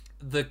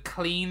the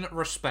clean,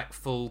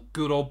 respectful,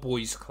 good old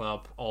boys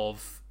club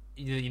of,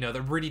 you know,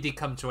 that really did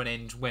come to an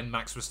end when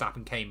Max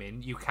Verstappen came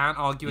in. You can't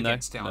argue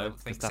against it. I don't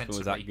think Verstappen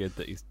was that good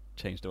that he's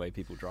changed the way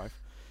people drive.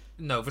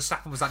 No,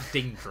 Verstappen was that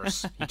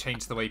dangerous. He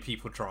changed the way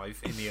people drive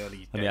in the early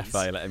days. And the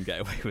FIA let him get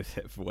away with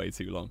it for way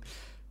too long.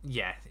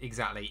 Yeah,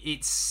 exactly.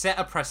 It's set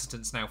a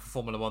precedence now for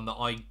Formula One that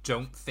I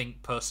don't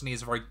think personally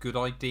is a very good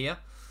idea.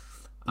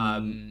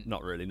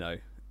 Not really, no.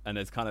 And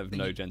there's kind of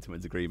no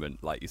gentleman's agreement,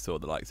 like you saw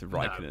the likes of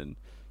Raikkonen,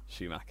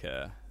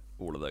 Schumacher,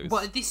 all of those.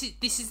 Well, this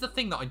is the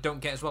thing that I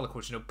don't get as well, of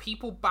course. You know,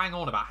 people bang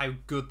on about how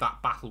good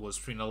that battle was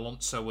between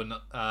Alonso and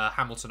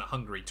Hamilton at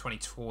Hungary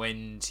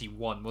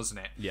 2021, wasn't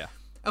it? Yeah.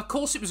 Of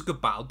course it was a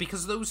good battle,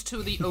 because those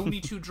two are the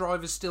only two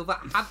drivers still that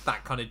had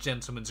that kind of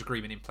gentleman's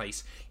agreement in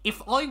place. If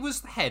I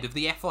was the head of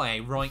the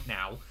FIA right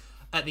now,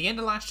 at the end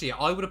of last year,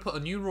 I would have put a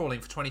new rule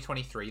in for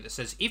 2023 that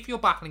says if you're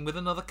battling with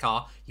another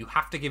car, you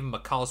have to give them a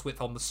car's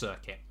width on the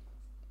circuit.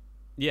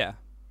 Yeah.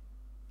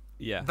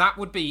 Yeah. That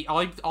would be...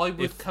 I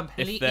would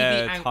completely be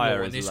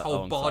outlawing this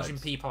whole barging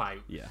people out.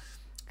 Yeah.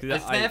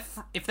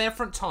 If their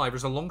front tyre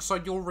is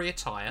alongside your rear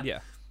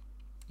tyre,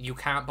 you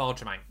can't barge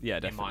them out. Yeah,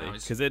 definitely.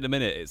 Because in a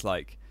minute, it's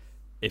like,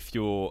 if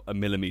you're a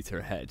millimetre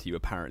ahead, you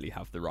apparently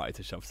have the right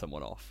to shove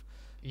someone off,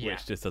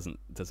 which just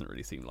doesn't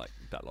really seem like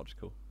that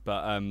logical.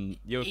 But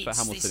you put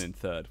Hamilton in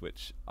 3rd,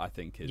 which I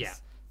think is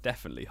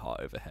definitely heart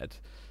over head,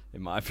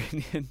 in my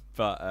opinion.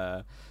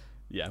 But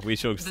we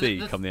shall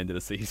see come the end of the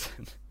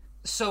season.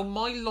 So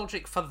my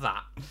logic for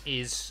that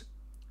is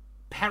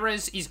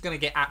Perez is going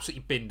to get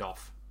absolutely binned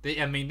off.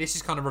 I mean, this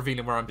is kind of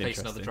revealing where I'm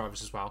placing other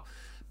drivers as well.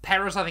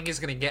 Perez, I think, is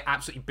going to get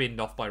absolutely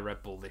binned off by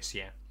Red Bull this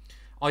year.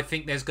 I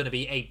think there's going to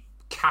be a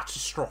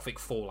catastrophic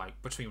fallout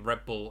between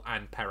Red Bull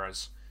and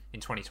Perez in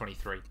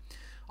 2023.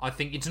 I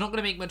think it's not going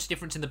to make much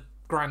difference in the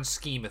grand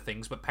scheme of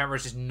things, but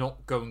Perez is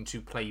not going to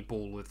play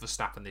ball with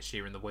Verstappen this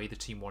year in the way the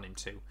team want him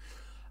to.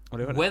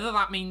 Whether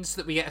that means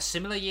that we get a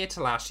similar year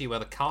to last year where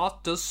the car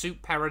does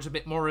suit Perez a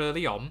bit more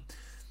early on,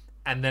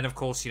 and then, of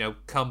course, you know,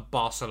 come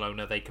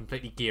Barcelona, they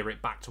completely gear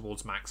it back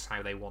towards Max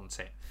how they want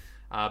it.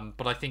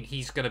 But I think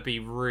he's going to be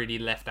really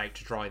left out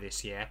to dry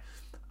this year,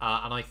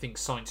 and I think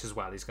Sainz as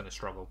well is going to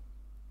struggle.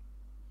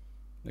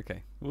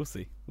 Okay, we'll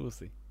see.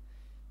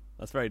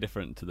 That's very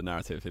different to the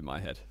narrative in my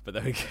head, but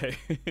there we go.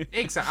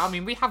 Exactly. I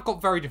mean, we have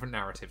got very different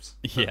narratives.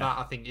 Yeah. That,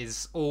 I think,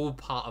 is all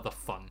part of the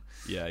fun.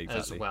 Yeah,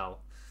 exactly. As well.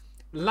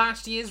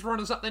 Last year's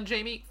runners-up then,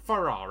 Jamie?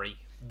 Ferrari.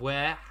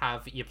 Where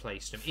have you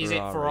placed them? Is it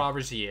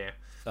Ferrari's year?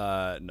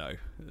 No,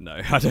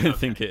 I don't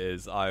think it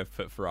is. I've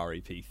put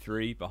Ferrari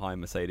P3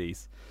 behind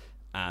Mercedes,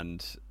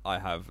 and I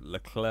have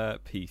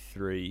Leclerc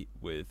P3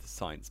 with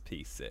Sainz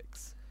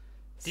P6.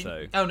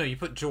 Oh no, you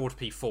put George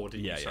P4,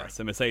 didn't you? Yeah.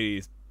 So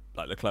Mercedes,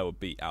 like Leclerc, will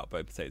beat out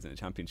both Mercedes in the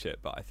championship,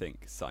 but I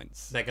think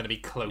Sainz, they're going to be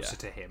closer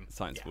to him.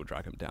 Sainz will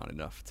drag him down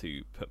enough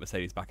to put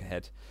Mercedes back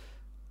ahead.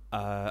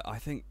 I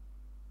think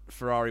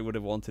Ferrari would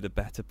have wanted a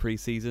better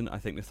pre-season. I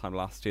think this time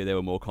last year they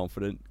were more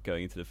confident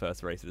going into the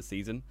first race of the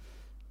season.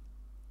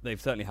 They've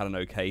certainly had an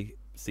okay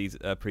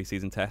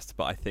pre-season test,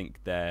 but I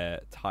think their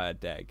tyre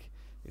deg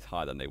is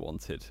higher than they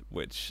wanted,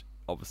 which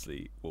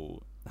obviously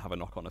will have a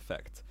knock-on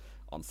effect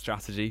on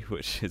strategy,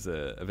 which is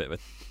a bit of a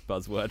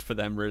buzzword for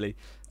them, really.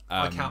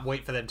 I can't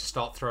wait for them to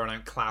start throwing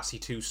out classy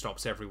 2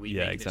 stops every week.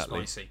 Yeah,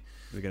 exactly.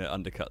 We're going to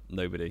undercut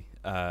nobody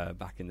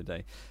back in the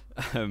day.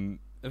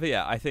 But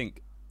yeah, I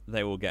think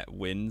they will get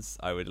wins.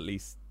 I would at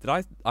least...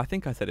 I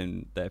think I said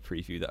in their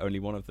preview that only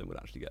one of them would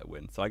actually get a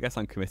win. So I guess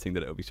I'm committing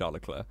that it will be Charles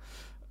Leclerc.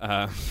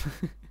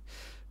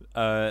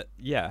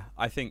 Yeah,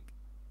 I think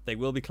they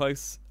will be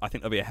close. I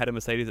think they'll be ahead of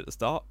Mercedes at the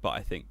start, but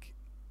I think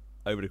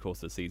over the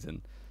course of the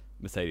season,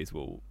 Mercedes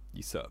will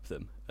usurp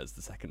them as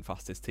the second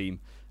fastest team,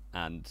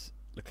 and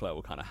Leclerc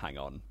will kind of hang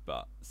on,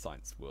 but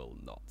Sainz will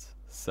not.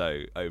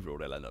 So overall,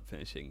 they'll end up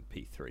finishing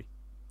P3.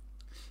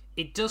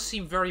 It does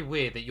seem very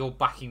weird that you're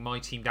backing my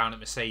team down at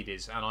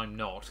Mercedes and I'm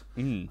not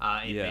in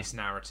this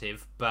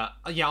narrative. But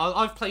yeah,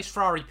 I've placed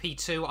Ferrari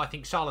P2. I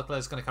think Charles Leclerc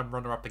is going to come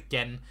runner-up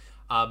again.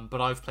 But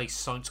I've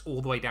placed Sainz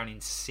all the way down in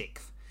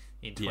 6th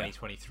in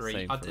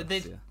 2023.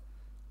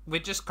 We're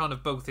just kind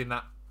of both in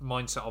that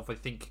mindset of, I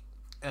think,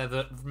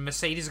 that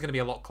Mercedes is going to be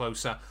a lot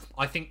closer.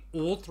 I think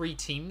all 3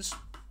 teams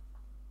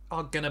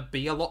are going to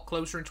be a lot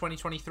closer in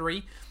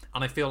 2023.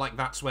 And I feel like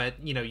that's where,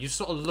 you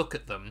sort of look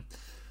at them.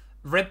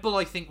 Red Bull,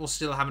 I think, will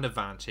still have an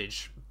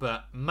advantage.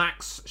 But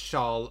Max,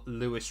 Charles,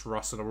 Lewis,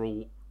 Russell are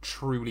all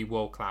truly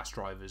world-class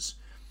drivers.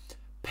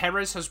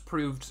 Perez has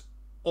proved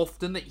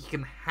often that he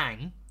can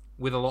hang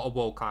with a lot of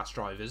world-class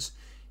drivers.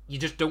 You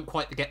just don't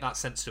quite get that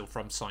sense still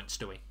from Sainz,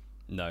 do we?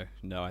 No,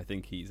 I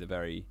think he's a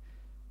very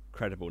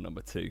credible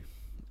number 2.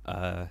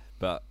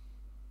 But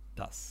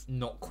that's...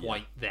 Not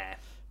quite there.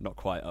 Not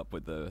quite up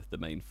with the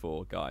main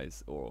 4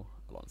 guys, or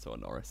Alonso or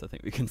Norris, I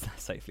think we can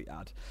safely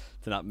add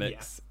to that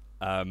mix.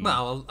 Yeah.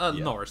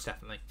 Norris,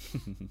 definitely.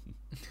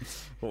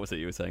 What was it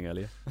you were saying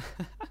earlier?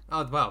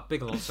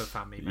 Big Alonso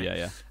fan, me, mate.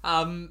 Yeah.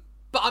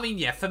 But I mean,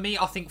 yeah, for me,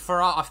 I think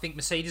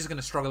Mercedes is going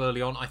to struggle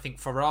early on. I think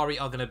Ferrari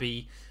are going to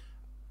be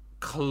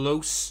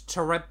close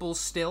to Red Bull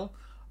still,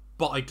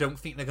 but I don't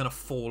think they're going to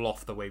fall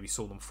off the way we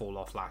saw them fall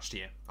off last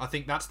year. I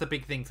think that's the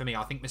big thing for me.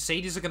 I think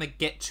Mercedes are going to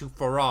get to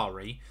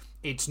Ferrari.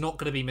 It's not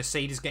going to be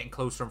Mercedes getting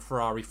closer and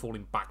Ferrari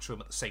falling back to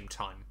them at the same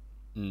time.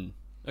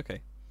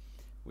 Okay.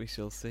 We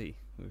shall see.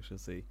 That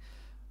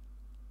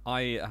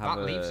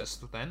leaves us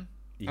then.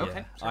 Yeah,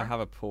 okay, I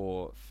have a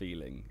poor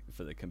feeling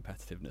for the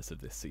competitiveness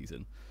of this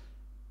season,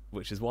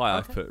 which is why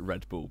I've put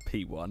Red Bull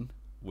P1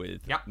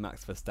 with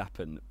Max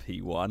Verstappen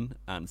P1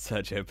 and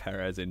Sergio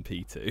Perez in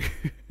P2.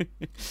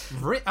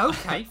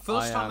 Okay,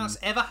 first time that's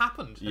ever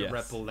happened at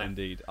Red Bull then.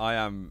 Indeed. I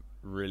am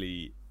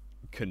really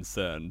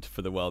concerned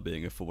for the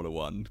well-being of Formula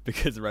 1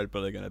 because Red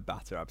Bull are going to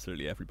batter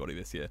absolutely everybody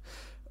this year.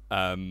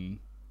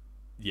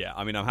 Yeah,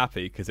 I mean, I'm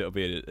happy because it'll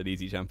be an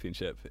easy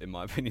championship, in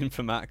my opinion,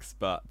 for Max.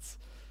 But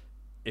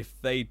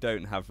if they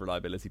don't have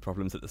reliability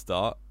problems at the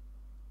start,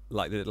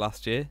 like they did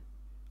last year,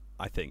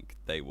 I think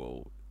they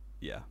will,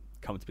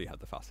 comfortably have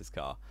the fastest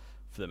car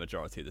for the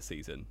majority of the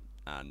season.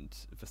 And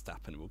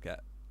Verstappen will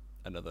get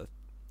another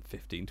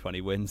 15,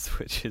 20 wins,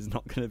 which is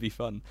not going to be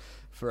fun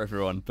for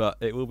everyone. But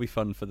it will be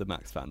fun for the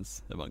Max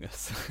fans among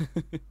us.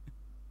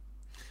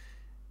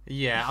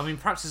 Yeah, I mean,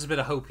 perhaps there's a bit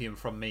of hopium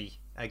from me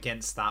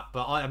against that,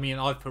 but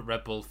I've put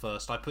Red Bull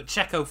first. I put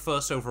Checo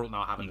first overall.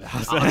 No, I haven't.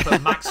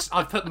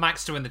 I've put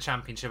Max to win the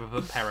championship. I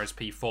put Perez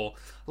P4.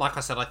 Like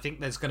I said, I think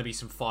there's going to be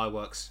some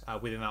fireworks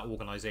within that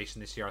organisation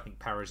this year. I think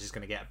Perez is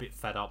going to get a bit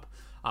fed up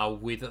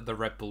with the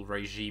Red Bull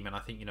regime, and I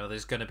think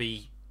there's going to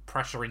be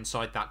pressure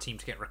inside that team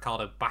to get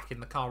Ricciardo back in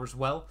the car as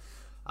well.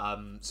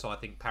 So I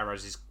think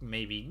Perez is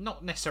maybe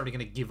not necessarily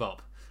going to give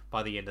up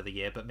by the end of the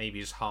year, but maybe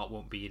his heart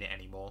won't be in it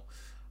anymore.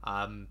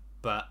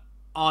 But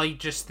I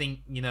just think,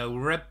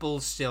 Red Bull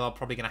still are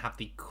probably going to have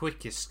the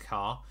quickest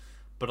car,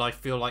 but I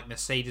feel like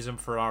Mercedes and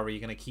Ferrari are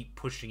going to keep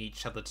pushing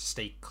each other to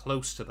stay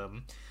close to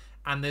them.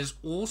 And there's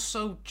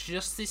also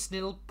just this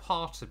little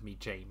part of me,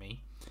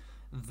 Jamie,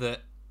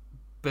 that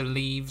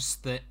believes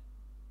that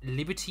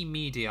Liberty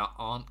Media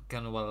aren't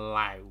going to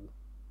allow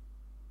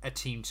a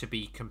team to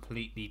be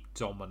completely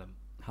dominant.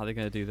 How are they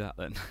going to do that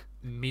then?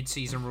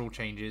 Mid-season rule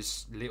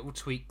changes, little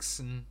tweaks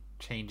and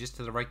changes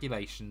to the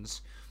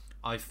regulations.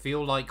 I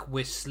feel like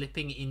we're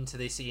slipping into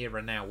this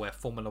era now where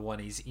Formula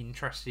 1 is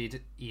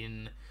interested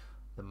in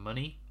the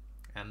money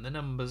and the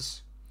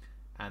numbers,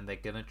 and they're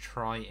going to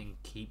try and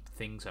keep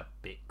things a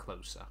bit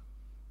closer.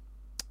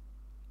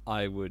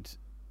 I would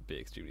be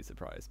extremely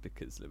surprised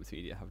because Liberty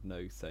Media have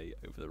no say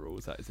over the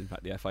rules. That is in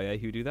fact the FIA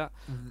who do that.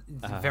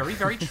 Very,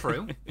 very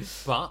true.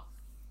 But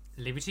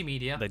Liberty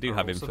Media. They do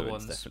have also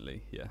influence,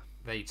 definitely. Yeah,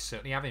 they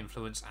certainly have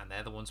influence, and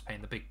they're the ones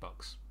paying the big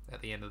bucks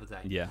at the end of the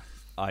day. Yeah,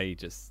 I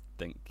just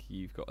think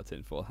you've got a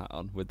tinfoil hat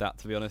on with that,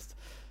 to be honest.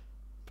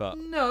 But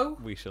no,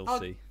 we shall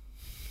see.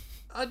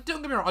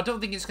 Don't get me wrong. I don't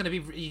think it's going to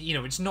be.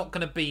 It's not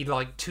going to be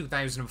like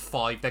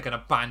 2005. They're going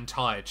to ban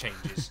tire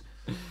changes,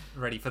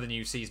 ready for the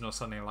new season or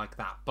something like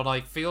that. But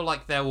I feel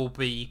like there will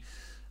be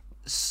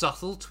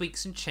subtle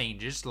tweaks and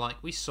changes,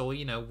 like we saw,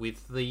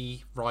 with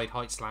the ride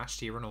heights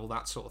last year and all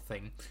that sort of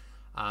thing,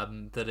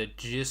 that are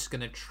just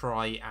going to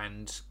try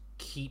and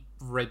keep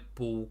Red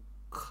Bull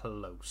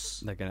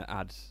close. They're going to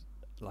add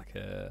like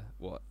a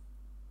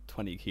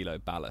 20 kilo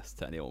ballast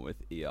to anyone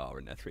with ER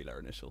in their 3-letter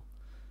initial.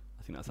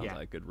 I think that sounds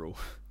like a good rule.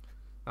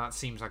 That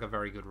seems like a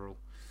very good rule.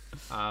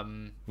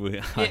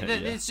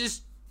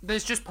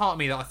 There's just part of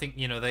me that I think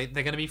they're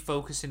going to be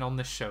focusing on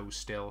the show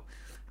still,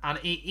 and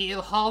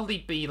it'll hardly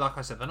be, like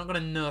I said, they're not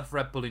going to nerf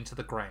Red Bull into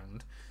the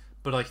ground.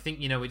 But I think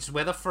it's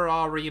whether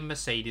Ferrari and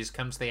Mercedes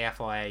come to the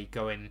FIA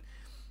going,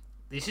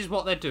 this is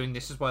what they're doing,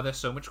 this is why they're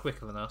so much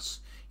quicker than us.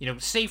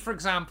 Say for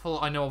example,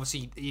 I know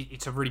obviously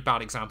it's a really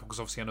bad example because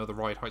obviously I know the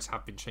ride heights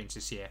have been changed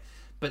this year,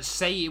 but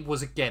say it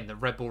was again that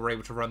Red Bull were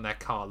able to run their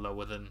car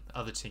lower than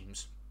other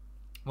teams.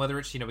 Whether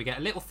it's, we get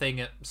a little thing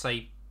at,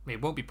 say,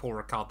 it won't be Paul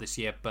Ricard this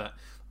year, but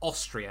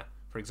Austria,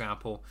 for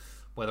example,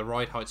 where the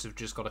ride heights have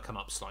just got to come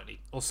up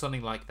slightly, or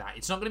something like that.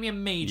 It's not going to be a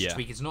major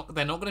tweak.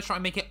 They're not going to try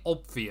and make it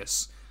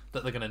obvious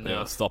that they're going to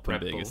nerf stop them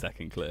Red being Bull. a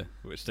second clear,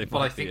 which they might. But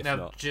I be think if they'll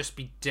not. just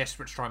be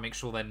desperate to try and make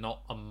sure they're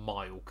not a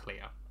mile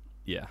clear.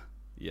 Yeah.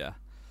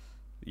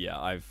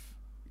 I've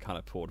kind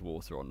of poured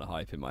water on the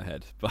hype in my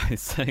head by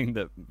saying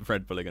that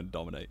Red Bull are going to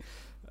dominate.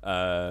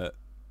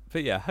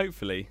 But yeah,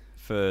 hopefully,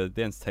 for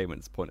the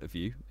entertainment's point of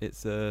view,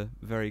 it's a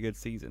very good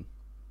season.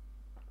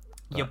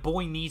 Your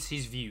boy needs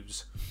his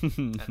views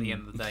at the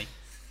end of the day.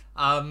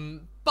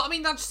 But I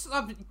mean, that's.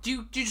 Do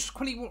you just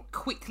quickly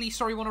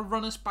want to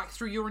run us back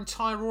through your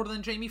entire order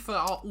then, Jamie, for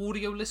our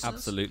audio listeners?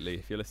 Absolutely.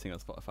 If you're listening on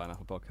Spotify and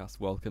Apple Podcasts,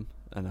 welcome,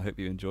 and I hope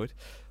you enjoyed.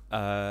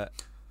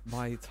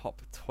 My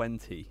top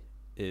 20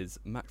 is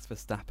Max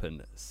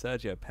Verstappen,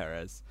 Sergio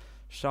Perez,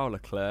 Charles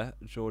Leclerc,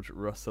 George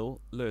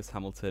Russell, Lewis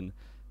Hamilton,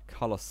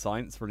 Carlos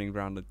Sainz running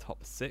around the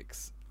top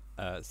 6,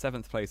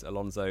 7th place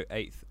Alonso,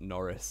 8th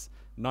Norris,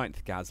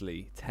 9th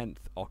Gasly, 10th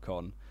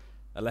Ocon,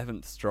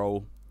 11th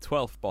Stroll,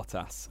 12th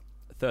Bottas,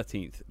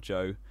 13th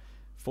Zhou,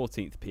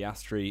 14th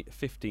Piastri,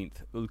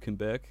 15th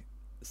Hülkenberg,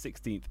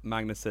 16th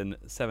Magnussen,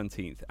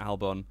 17th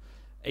Albon,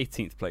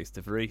 18th place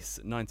De Vries,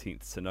 19th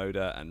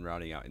Tsunoda, and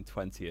rounding out in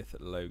 20th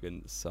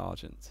Logan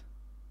Sargent.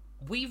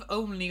 We've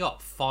only got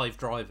 5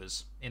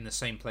 drivers in the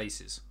same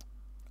places.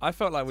 I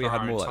felt like we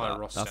had more like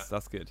roster. that.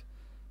 That's good.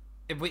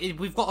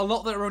 We've got a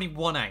lot that are only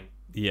 1 out.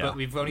 Yeah, but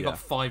we've only got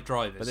 5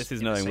 drivers. But this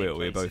is knowing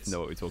we both know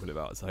what we're talking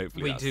about, so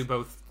hopefully we do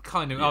both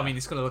kind of. Yeah. I mean,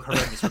 it's going to look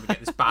horrendous when we get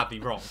this badly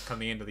wrong come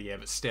the end of the year,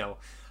 but still.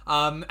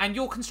 And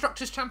your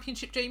Constructors'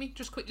 Championship, Jamie,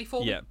 just quickly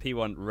for me. Yeah,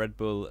 P1 Red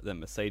Bull, then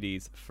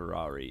Mercedes,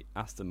 Ferrari,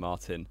 Aston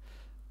Martin,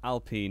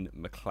 Alpine,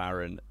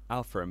 McLaren,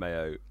 Alfa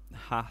Romeo,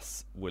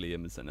 Haas,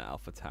 Williams, and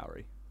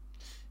AlphaTauri.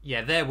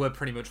 Yeah, they were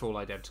pretty much all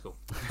identical.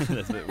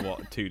 There's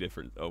two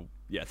different. Oh,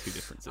 yeah, 2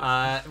 differences.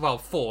 Well,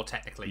 4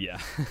 technically. Yeah.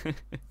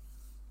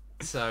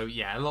 So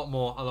yeah, a lot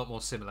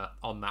more similar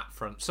on that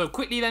front. So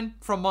quickly then,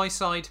 from my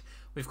side,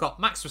 we've got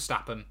Max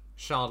Verstappen,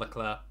 Charles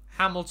Leclerc,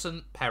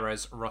 Hamilton,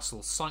 Perez, Russell,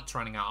 Sainz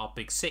rounding out our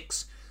big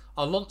 6.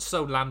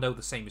 Alonso, Lando,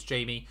 the same as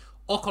Jamie.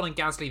 Ocon and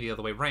Gasly the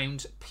other way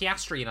round.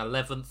 Piastri in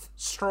 11th.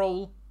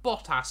 Stroll,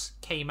 Bottas,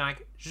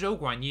 K-Mag, Zhou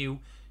Guanyu,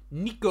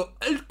 Nico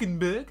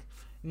Hülkenberg,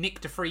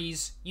 Nick De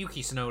Vries,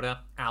 Yuki Tsunoda,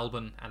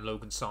 Albon, and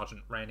Logan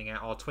Sargent rounding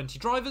out our 20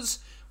 drivers,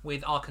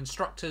 with our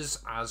constructors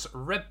as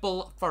Red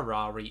Bull,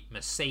 Ferrari,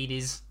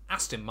 Mercedes,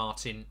 Aston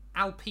Martin,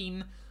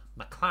 Alpine,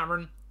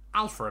 McLaren,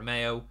 Alfa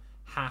Romeo,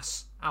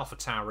 Haas,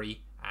 AlphaTauri,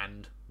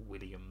 and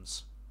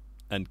Williams.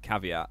 And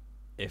caveat,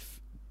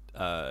 if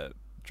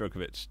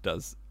Djokovic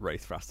does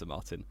race for Aston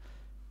Martin,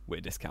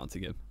 we're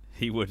discounting him.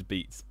 He would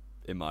beat,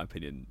 in my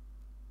opinion,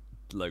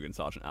 Logan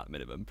Sargent at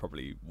minimum,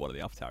 probably one of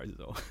the AlphaTauris as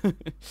well,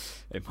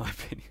 in my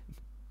opinion.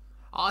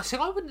 See,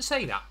 I wouldn't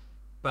say that,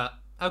 but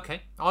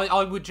okay.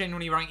 I would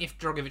genuinely rank, if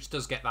Djokovic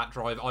does get that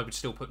drive, I would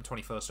still put him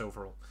 21st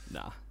overall.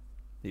 Nah,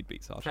 he'd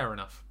beat Sargent.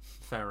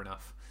 Fair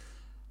enough.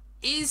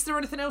 Is there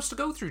anything else to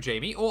go through,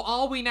 Jamie, or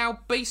are we now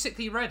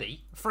basically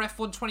ready for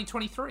F1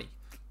 2023?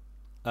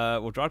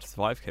 Well, Drive to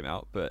Survive came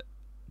out, but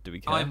do we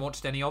care? I haven't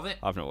watched any of it.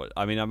 I've not watched.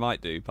 I mean, I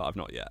might do, but I've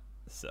not yet.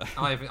 So.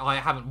 I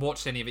haven't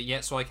watched any of it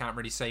yet, so I can't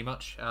really say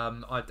much.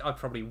 I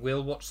probably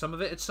will watch some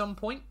of it at some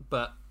point,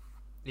 but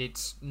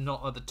it's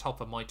not at the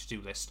top of my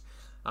to-do list.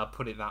 I'll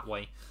put it that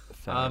way.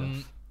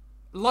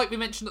 Like we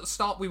mentioned at the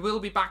start, we will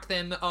be back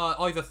then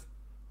either...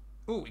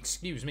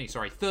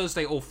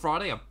 Thursday or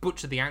Friday. I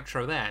butchered the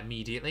outro there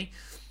immediately.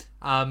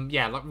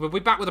 We'll be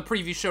back with a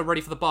preview show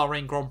ready for the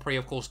Bahrain Grand Prix,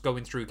 of course,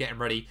 going through, getting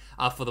ready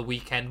for the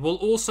weekend. We'll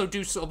also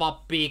do sort of our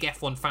big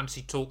F1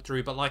 fantasy talk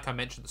through, but like I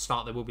mentioned at the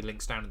start, there will be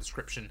links down in the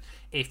description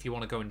if you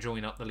want to go and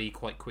join up the league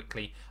quite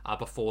quickly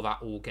before that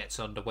all gets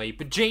underway.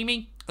 But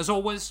Jamie, as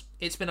always,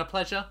 it's been a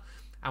pleasure.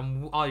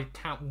 and I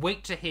can't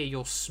wait to hear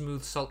your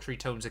smooth, sultry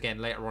tones again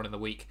later on in the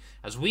week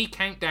as we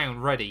count down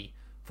ready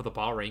for the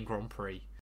Bahrain Grand Prix.